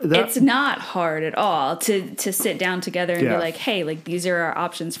it's not hard at all to sit down together and be like, hey, like these are our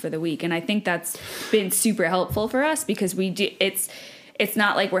options for the week. And I think that's been super helpful for us because it's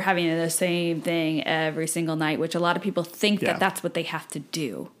not like we're having the same thing every single night, which a lot of people think that that's what they have to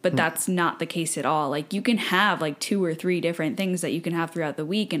do, but that's not the case at all. Like you can have like 2 or 3 different things that you can have throughout the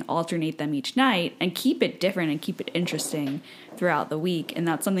week and alternate them each night and keep it different and keep it interesting throughout the week. And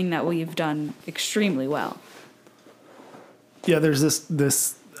that's something that we've done extremely well. Yeah, there's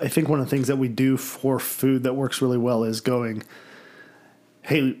this, I think one of the things that we do for food that works really well is going,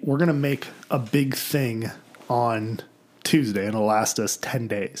 hey, we're going to make a big thing on Tuesday and it'll last us 10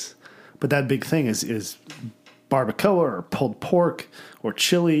 days. But that big thing is barbacoa or pulled pork or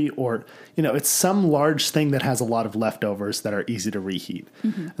chili or, it's some large thing that has a lot of leftovers that are easy to reheat.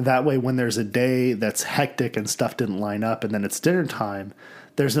 That way, when there's a day that's hectic and stuff didn't line up and then it's dinner time,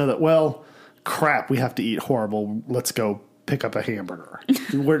 there's no that, well, crap, we have to eat horrible. Let's go pick up a hamburger.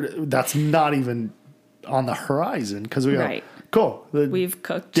 That's not even on the horizon because we go, cool. We've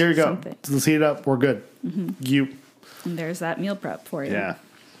cooked. There you go. Something. Let's heat it up. We're good. And there's that meal prep for you. Yeah.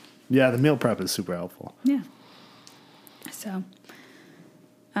 Yeah, the meal prep is super helpful. Yeah. So,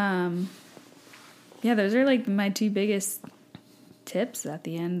 those are like my 2 biggest tips at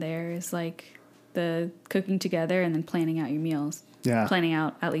the end there is like the cooking together and then planning out your meals. Yeah. Planning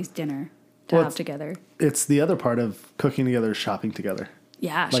out at least dinner to have together. It's the other part of cooking together is shopping together.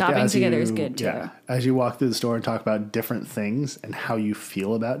 Yeah, like shopping together is good too. Yeah, as you walk through the store and talk about different things and how you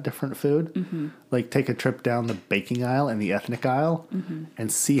feel about different food, like take a trip down the baking aisle and the ethnic aisle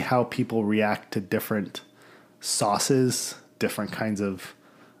and see how people react to different sauces, different kinds of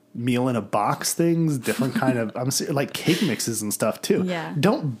meal in a box things, different kind of like cake mixes and stuff too. Yeah.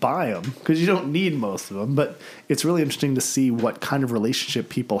 Don't buy them because you don't need most of them, but it's really interesting to see what kind of relationship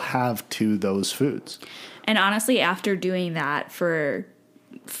people have to those foods. And honestly, after doing that for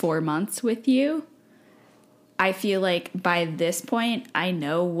 4 months with you, I feel like by this point, I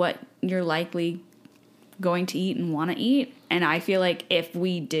know what you're likely going to eat and want to eat. And I feel like if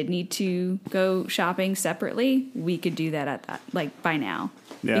we did need to go shopping separately, we could do that at that, like by now.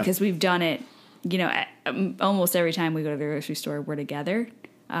 Yeah. Because we've done it, almost every time we go to the grocery store, we're together.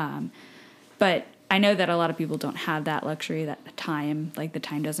 But I know that a lot of people don't have that luxury, that time, like the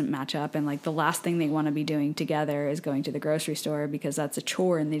time doesn't match up. And like the last thing they want to be doing together is going to the grocery store because that's a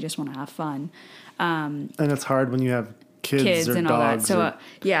chore and they just want to have fun. And it's hard when you have kids or and dogs. All that.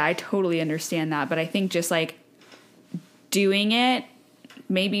 So I totally understand that. But I think just like doing it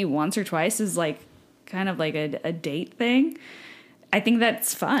maybe once or twice is like kind of like a date thing. I think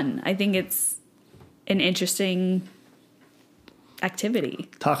that's fun. I think it's an interesting activity.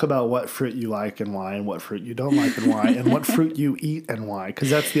 Talk about what fruit you like and why, and what fruit you don't like and why, and what fruit you eat and why. Because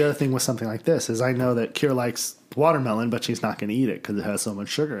that's the other thing with something like this is I know that Kira likes watermelon, but she's not going to eat it because it has so much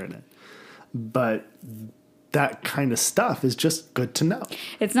sugar in it. But that kind of stuff is just good to know.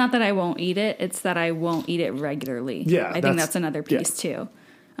 It's not that I won't eat it. It's that I won't eat it regularly. Yeah. I think that's another piece too.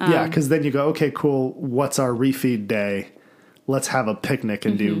 Yeah, because then you go, okay, cool. What's our refeed day? Let's have a picnic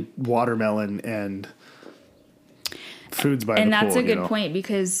and do watermelon and foods by the pool. And that's a good point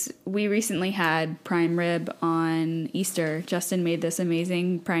because we recently had prime rib on Easter. Justin made this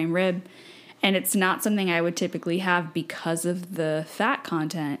amazing prime rib. And it's not something I would typically have because of the fat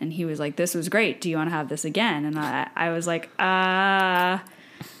content. And he was like, this was great. Do you want to have this again? And I was like, not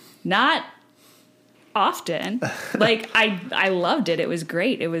often. Like, I loved it. It was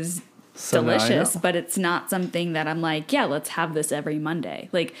great. It was delicious. But it's not something that I'm like, yeah, let's have this every Monday.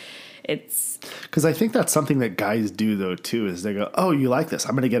 Like, it's... Because I think that's something that guys do, though, too, is they go, oh, you like this.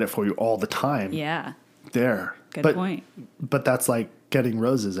 I'm going to get it for you all the time. Yeah. There. Good point. But that's like getting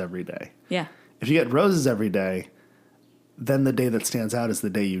roses every day. Yeah. If you get roses every day, then the day that stands out is the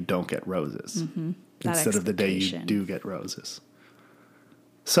day you don't get roses instead of the day you do get roses.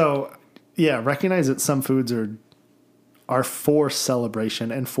 So, yeah, recognize that some foods are for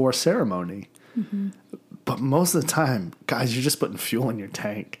celebration and for ceremony. Mm-hmm. But most of the time, guys, you're just putting fuel in your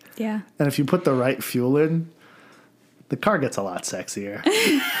tank. Yeah. And if you put the right fuel in, the car gets a lot sexier.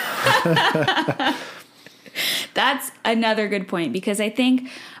 That's another good point, because I think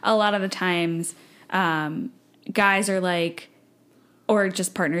a lot of the times guys are like, or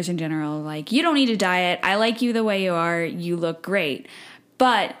just partners in general, like, you don't need to diet. I like you the way you are. You look great.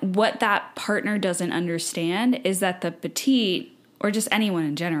 But what that partner doesn't understand is that the petite, or just anyone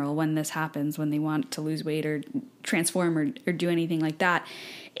in general, when this happens, when they want to lose weight or transform or do anything like that,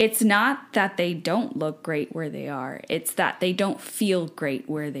 it's not that they don't look great where they are. It's that they don't feel great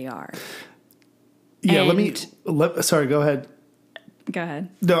where they are. Yeah, sorry, go ahead. Go ahead.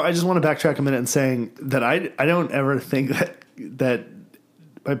 No, I just want to backtrack a minute and saying that I don't ever think that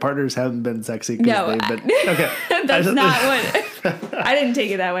my partners haven't been sexy because they've been... Okay. That's not what... I didn't take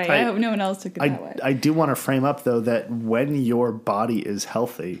it that way. I hope no one else took it that way. I do want to frame up, though, that when your body is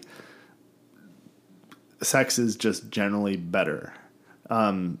healthy, sex is just generally better.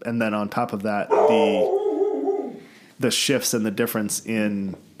 And then on top of that, the shifts and the difference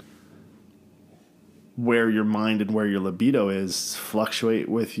in where your mind and where your libido is fluctuate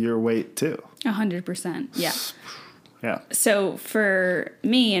with your weight, too. 100%. Yeah. Yeah. So for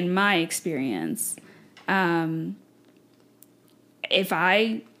me, in my experience, if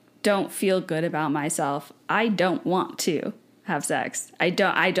I don't feel good about myself, I don't want to have sex. I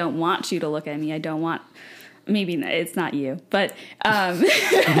don't want you to look at me. I don't want, maybe it's not you, but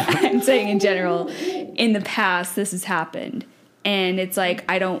I'm saying in general, in the past, this has happened. And it's like,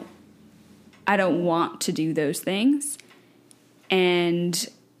 I don't want to do those things. And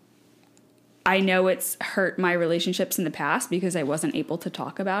I know it's hurt my relationships in the past because I wasn't able to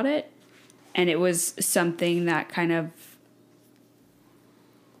talk about it. And it was something that kind of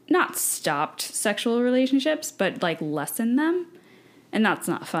not stopped sexual relationships, but like lessened them. And that's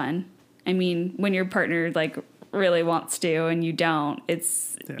not fun. I mean, when your partner like really wants to and you don't,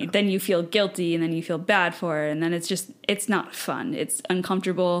 then you feel guilty and then you feel bad for it. And then it's not fun. It's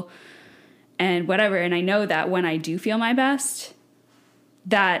uncomfortable and whatever. And I know that when I do feel my best,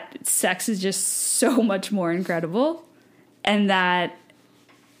 that sex is just so much more incredible, and that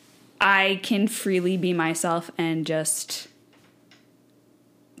I can freely be myself and just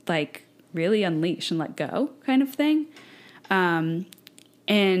like really unleash and let go kind of thing.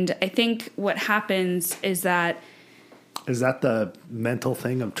 And I think what happens is that... Is that the mental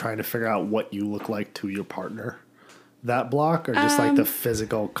thing of trying to figure out what you look like to your partner? That block, or just like the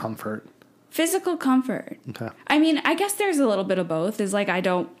physical comfort? Physical comfort. Okay. I mean, I guess there's a little bit of both. Is like I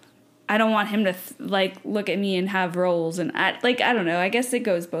don't want him to like look at me and have roles, and I don't know. I guess it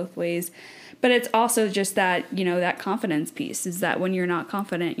goes both ways, but it's also just that, you know, that confidence piece is that when you're not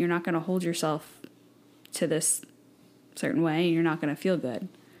confident, you're not going to hold yourself to this certain way, and you're not going to feel good.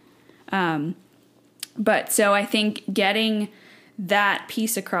 But so I think getting that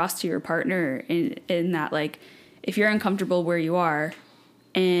piece across to your partner in that, like, if you're uncomfortable where you are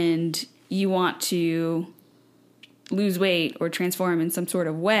and you want to lose weight or transform in some sort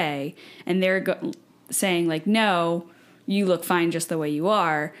of way, and they're saying like, no, you look fine just the way you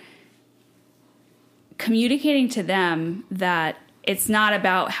are, communicating to them that it's not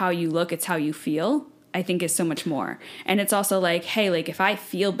about how you look, it's how you feel, I think is so much more. And it's also like, hey, like if I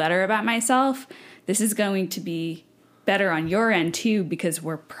feel better about myself, this is going to be better on your end too, because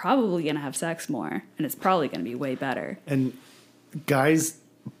we're probably going to have sex more, and it's probably going to be way better. And guys,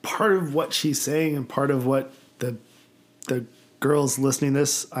 part of what she's saying and part of what the girls listening to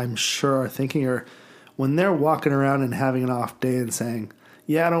this, I'm sure, are thinking are when they're walking around and having an off day and saying,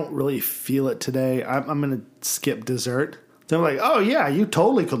 yeah, I don't really feel it today, I'm going to skip dessert. They're like, oh yeah, you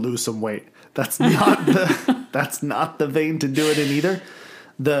totally could lose some weight. That's not that's not the vein to do it in either.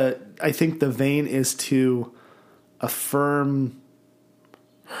 I think the vein is to affirm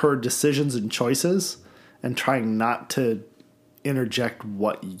her decisions and choices and trying not to interject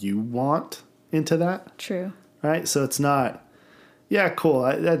what you want into that. True. Right? So it's not, yeah, cool.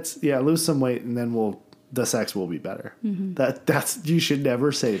 Lose some weight and then the sex will be better. Mm-hmm. That's you should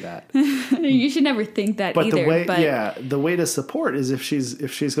never say that. You should never think that either. The way to support is if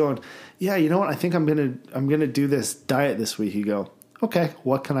she's going, yeah, you know what? I think I'm gonna do this diet this week. You go, okay,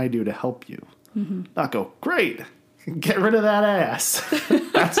 what can I do to help you? Mm-hmm. Not go, great, get rid of that ass.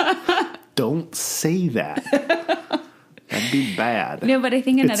 Don't say that. That'd be bad. No, but I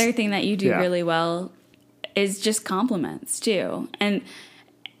think another thing that you do really well is just compliments too. And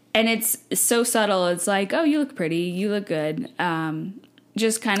it's so subtle. It's like, oh, you look pretty. You look good.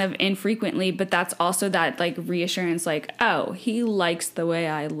 just kind of infrequently, but that's also that like reassurance, like, oh, he likes the way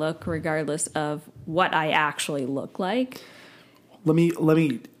I look regardless of what I actually look like. Let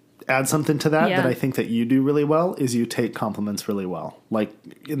me add something to that Yeah. that I think that you do really well is you take compliments really well. Like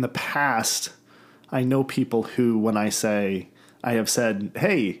in the past, I know people who, when I have said,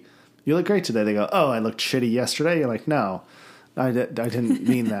 hey, you look great today. They go, oh, I looked shitty yesterday. You're like, no, I didn't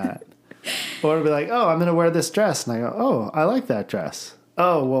mean that. Or it'll be like, oh, I'm going to wear this dress. And I go, oh, I like that dress.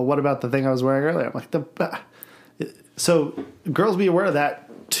 Oh, well, what about the thing I was wearing earlier? I'm like, so girls be aware of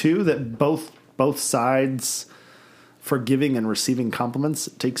that too, that both sides for giving and receiving compliments,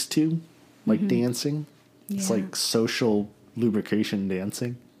 it takes two, like dancing. It's like social lubrication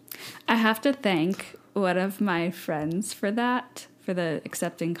dancing. I have to thank one of my friends for that, for the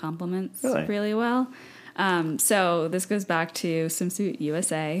accepting compliments really well. So this goes back to Swimsuit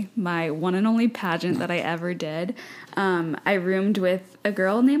USA, my one and only pageant that I ever did. I roomed with a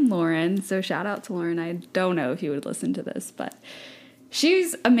girl named Lauren. So shout out to Lauren. I don't know if you would listen to this, but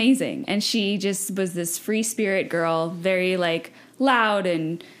she's amazing. And she just was this free spirit girl, very like loud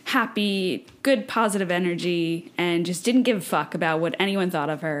and happy, good positive energy, and just didn't give a fuck about what anyone thought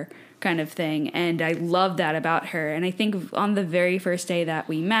of her kind of thing. And I love that about her. And I think on the very first day that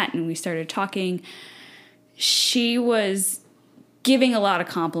we met and we started talking, she was giving a lot of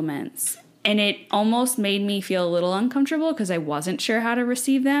compliments, and it almost made me feel a little uncomfortable because I wasn't sure how to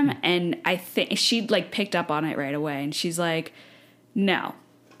receive them. And I think she'd like picked up on it right away, and she's like, no,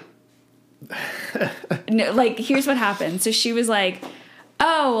 like, here's what happened. So she was like,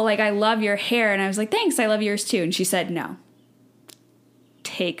 oh, like, I love your hair. And I was like, thanks, I love yours too. And she said, no,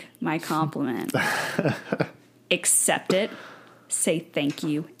 take my compliment, accept it, say thank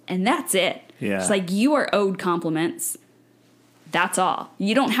you, and that's it. Yeah. It's like, you are owed compliments. That's all.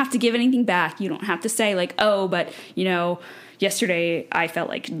 You don't have to give anything back. You don't have to say like, oh, but you know, yesterday I felt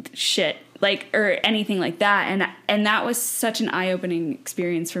like shit, like, or anything like that. And that was such an eye-opening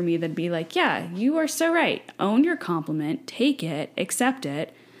experience for me, that'd be like, yeah, you are so right. Own your compliment, take it, accept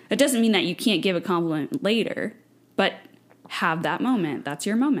it. It doesn't mean that you can't give a compliment later, but have that moment. That's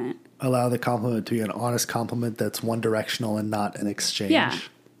your moment. Allow the compliment to be an honest compliment that's one directional and not an exchange. Yeah,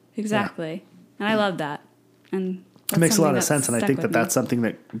 exactly. Yeah. And I love that. And it makes a lot of sense. And I think that that's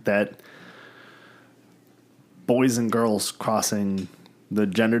something that boys and girls crossing the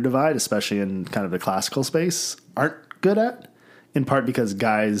gender divide, especially in kind of the classical space, aren't good at, in part because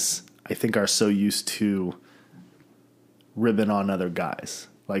guys, I think, are so used to ribbing on other guys.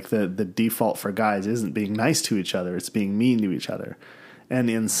 Like the default for guys isn't being nice to each other, it's being mean to each other.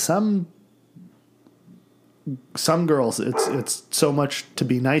 And in some girls, it's so much to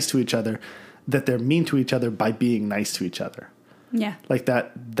be nice to each other that they're mean to each other by being nice to each other. Yeah. Like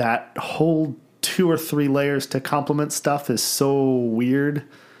that whole 2 or 3 layers to compliment stuff is so weird.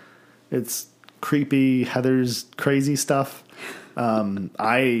 It's creepy, Heather's crazy stuff.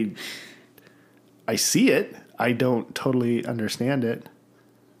 I see it. I don't totally understand it.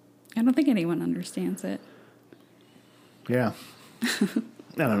 I don't think anyone understands it. Yeah. I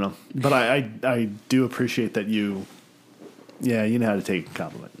don't know. But I do appreciate that you know how to take a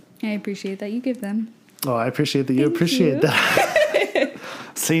compliment. I appreciate that you give them. Oh, I appreciate that you appreciate that.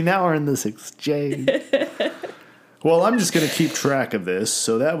 See, now we're in this exchange. Well, I'm just going to keep track of this.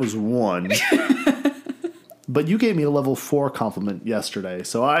 So that was 1. But you gave me a level 4 compliment yesterday,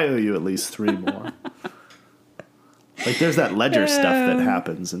 so I owe you at least 3 more. Like, there's that ledger stuff that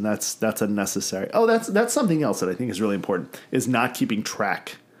happens, and that's unnecessary. Oh, that's something else that I think is really important, is not keeping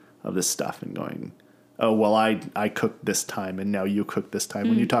track of this stuff and going, oh, well, I cooked this time, and now you cooked this time.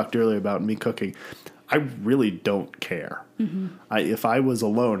 When you talked earlier about me cooking, I really don't care. Mm-hmm. If I was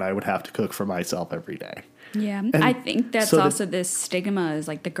alone, I would have to cook for myself every day. Yeah, and I think that's also this stigma, is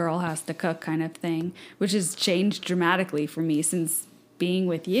like the girl has to cook kind of thing, which has changed dramatically for me since being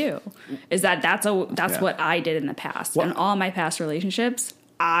with you. Is that's what I did in the past. Well, in all my past relationships,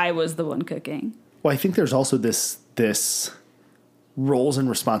 I was the one cooking. Well, I think there's also this roles and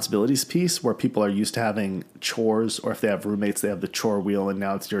responsibilities piece where people are used to having chores, or if they have roommates, they have the chore wheel, and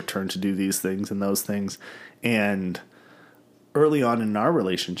now it's your turn to do these things and those things. And early on in our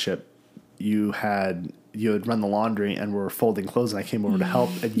relationship, you had run the laundry and were folding clothes, and I came over to help,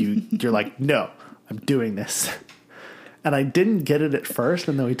 and you're like, no, I'm doing this. And I didn't get it at first,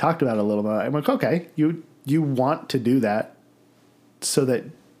 and then we talked about it a little bit. I'm like, okay, you want to do that, so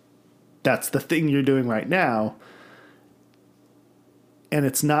that's the thing you're doing right now. And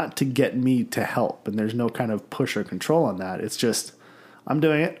it's not to get me to help, and there's no kind of push or control on that. It's just, I'm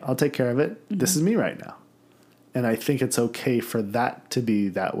doing it. I'll take care of it. Mm-hmm. This is me right now. And I think it's okay for that to be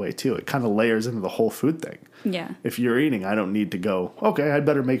that way too. It kind of layers into the whole food thing. Yeah. If you're eating, I don't need to go, okay, I'd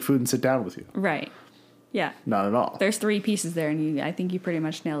better make food and sit down with you. Right. Yeah. Not at all. There's 3 pieces there, and I think you pretty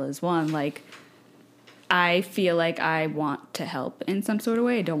much nailed it as one. Like, I feel like I want to help in some sort of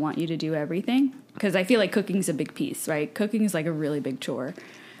way. I don't want you to do everything. Because I feel like cooking's a big piece, right? Cooking is like a really big chore.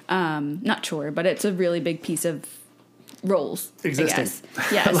 Not chore, but it's a really big piece of roles. Existing.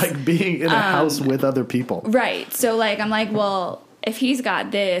 Yes. Like being in a house with other people. Right. So, like, I'm like, well, if he's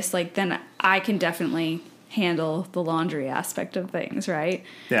got this, like, then I can definitely handle the laundry aspect of things, right?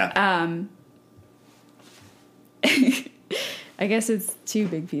 Yeah. I guess it's 2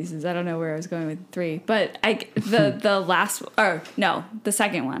 big pieces. I don't know where I was going with 3, but the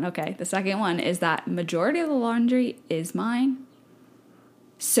second one. Okay, the second one is that majority of the laundry is mine.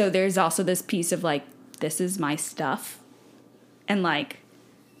 So there's also this piece of like, this is my stuff, and like,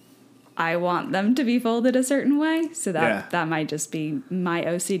 I want them to be folded a certain way. So that might just be my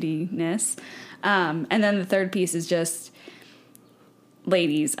OCD-ness. And then the third piece is just,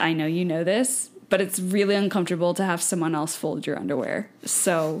 ladies, I know you know this, but it's really uncomfortable to have someone else fold your underwear.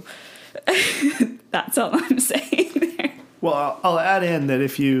 So that's all I'm saying there. Well, I'll add in that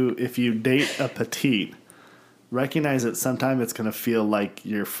if you date a petite, recognize that sometimes it's going to feel like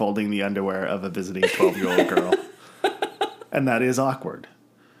you're folding the underwear of a visiting 12-year-old girl. And that is awkward.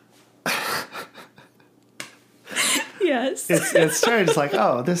 Yes. It's strange. It's like,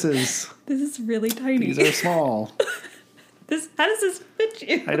 oh, this is really tiny. These are small. How does this fit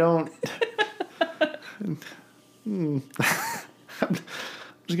you? I don't... I'm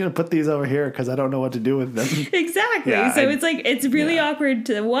just going to put these over here because I don't know what to do with them. Exactly. Yeah, so it's like, it's really awkward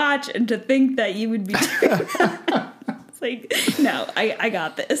to watch and to think that you would be doing that. It's like, no, I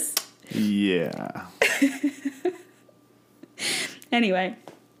got this. Yeah. Anyway,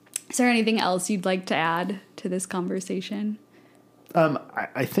 is there anything else you'd like to add to this conversation?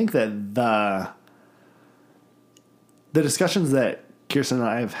 I think that the discussions that Kirsten and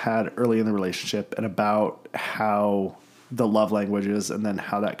I have had early in the relationship and about how the love languages and then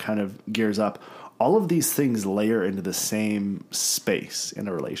how that kind of gears up, all of these things layer into the same space in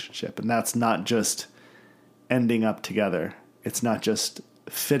a relationship. And that's not just ending up together. It's not just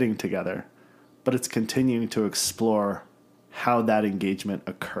fitting together, but it's continuing to explore how that engagement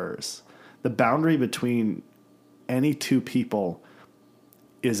occurs. The boundary between any 2 people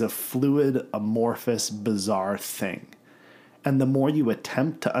is a fluid, amorphous, bizarre thing. And the more you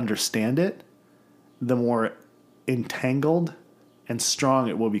attempt to understand it, the more entangled and strong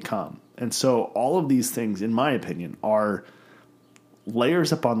it will become. And so all of these things, in my opinion, are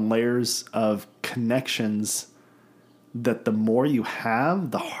layers upon layers of connections that the more you have,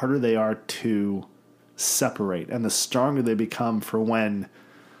 the harder they are to separate and the stronger they become for when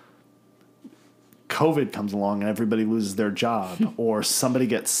COVID comes along and everybody loses their job or somebody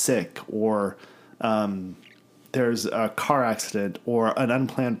gets sick or there's a car accident or an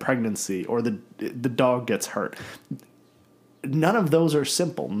unplanned pregnancy or the dog gets hurt. None of those are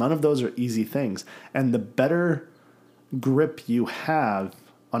simple. None of those are easy things. And the better grip you have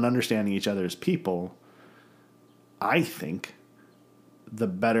on understanding each other as people, I think the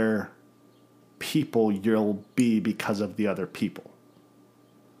better people you'll be because of the other people.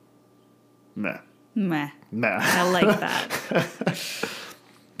 Meh. I like that.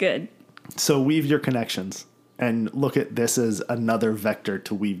 Good. So weave your connections and look at this as another vector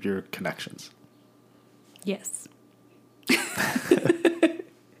to weave your connections. Yes.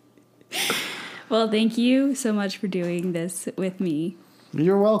 Well, thank you so much for doing this with me.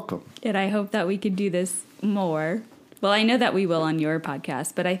 You're welcome. And I hope that we could do this more. Well, I know that we will on your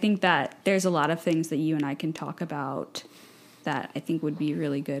podcast, but I think that there's a lot of things that you and I can talk about that I think would be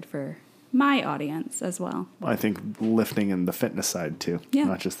really good for my audience as well. I think lifting in the fitness side too. Yeah.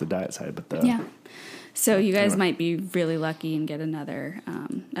 Not just the diet side, but the... Yeah. So you guys might be really lucky and get another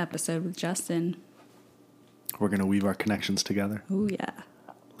episode with Justin. We're going to weave our connections together. Oh, yeah.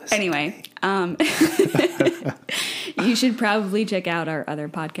 Anyway, you should probably check out our other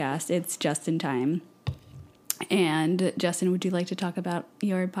podcast. It's Just in Time. And Justin, would you like to talk about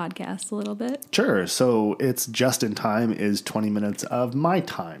your podcast a little bit? Sure. So it's Just in Time is 20 minutes of my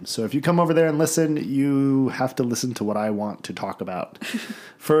time. So if you come over there and listen, you have to listen to what I want to talk about.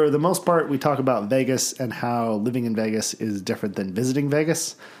 For the most part, we talk about Vegas and how living in Vegas is different than visiting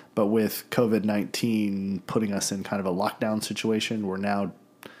Vegas. But with COVID-19 putting us in kind of a lockdown situation, we're now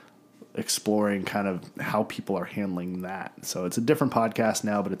exploring kind of how people are handling that. So it's a different podcast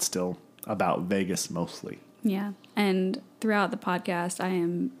now, but it's still about Vegas mostly. Yeah. And throughout the podcast, I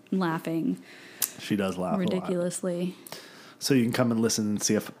am laughing. She does laugh ridiculously. A lot. So you can come and listen and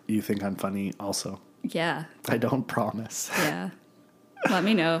see if you think I'm funny also. Yeah. I don't promise. Yeah. Let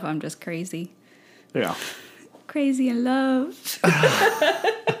me know if I'm just crazy. Yeah. Crazy in love.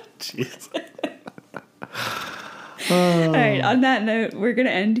 Jeez. All right. On that note, we're going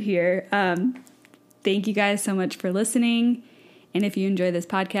to end here. Thank you guys so much for listening. And if you enjoy this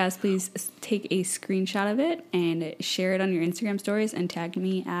podcast, please take a screenshot of it and share it on your Instagram stories and tag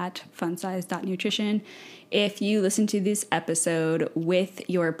me at funsize.nutrition. If you listen to this episode with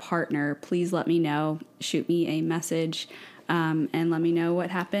your partner, please let me know. Shoot me a message and let me know what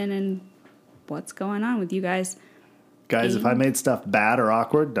happened and what's going on with you guys. Guys, if I made stuff bad or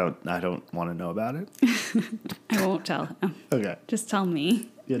awkward, I don't want to know about it. I won't tell him. Okay. Just tell me.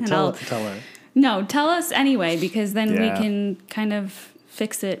 Yeah, tell her. No, tell us anyway, because then we Yeah. can kind of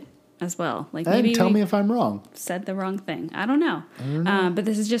fix it as well. Like And maybe tell we me if I'm wrong. said the wrong thing. I don't know. But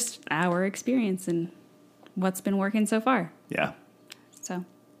this is just our experience and what's been working so far. Yeah. So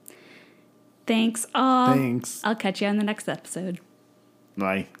thanks all. Thanks. I'll catch you on the next episode.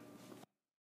 Bye.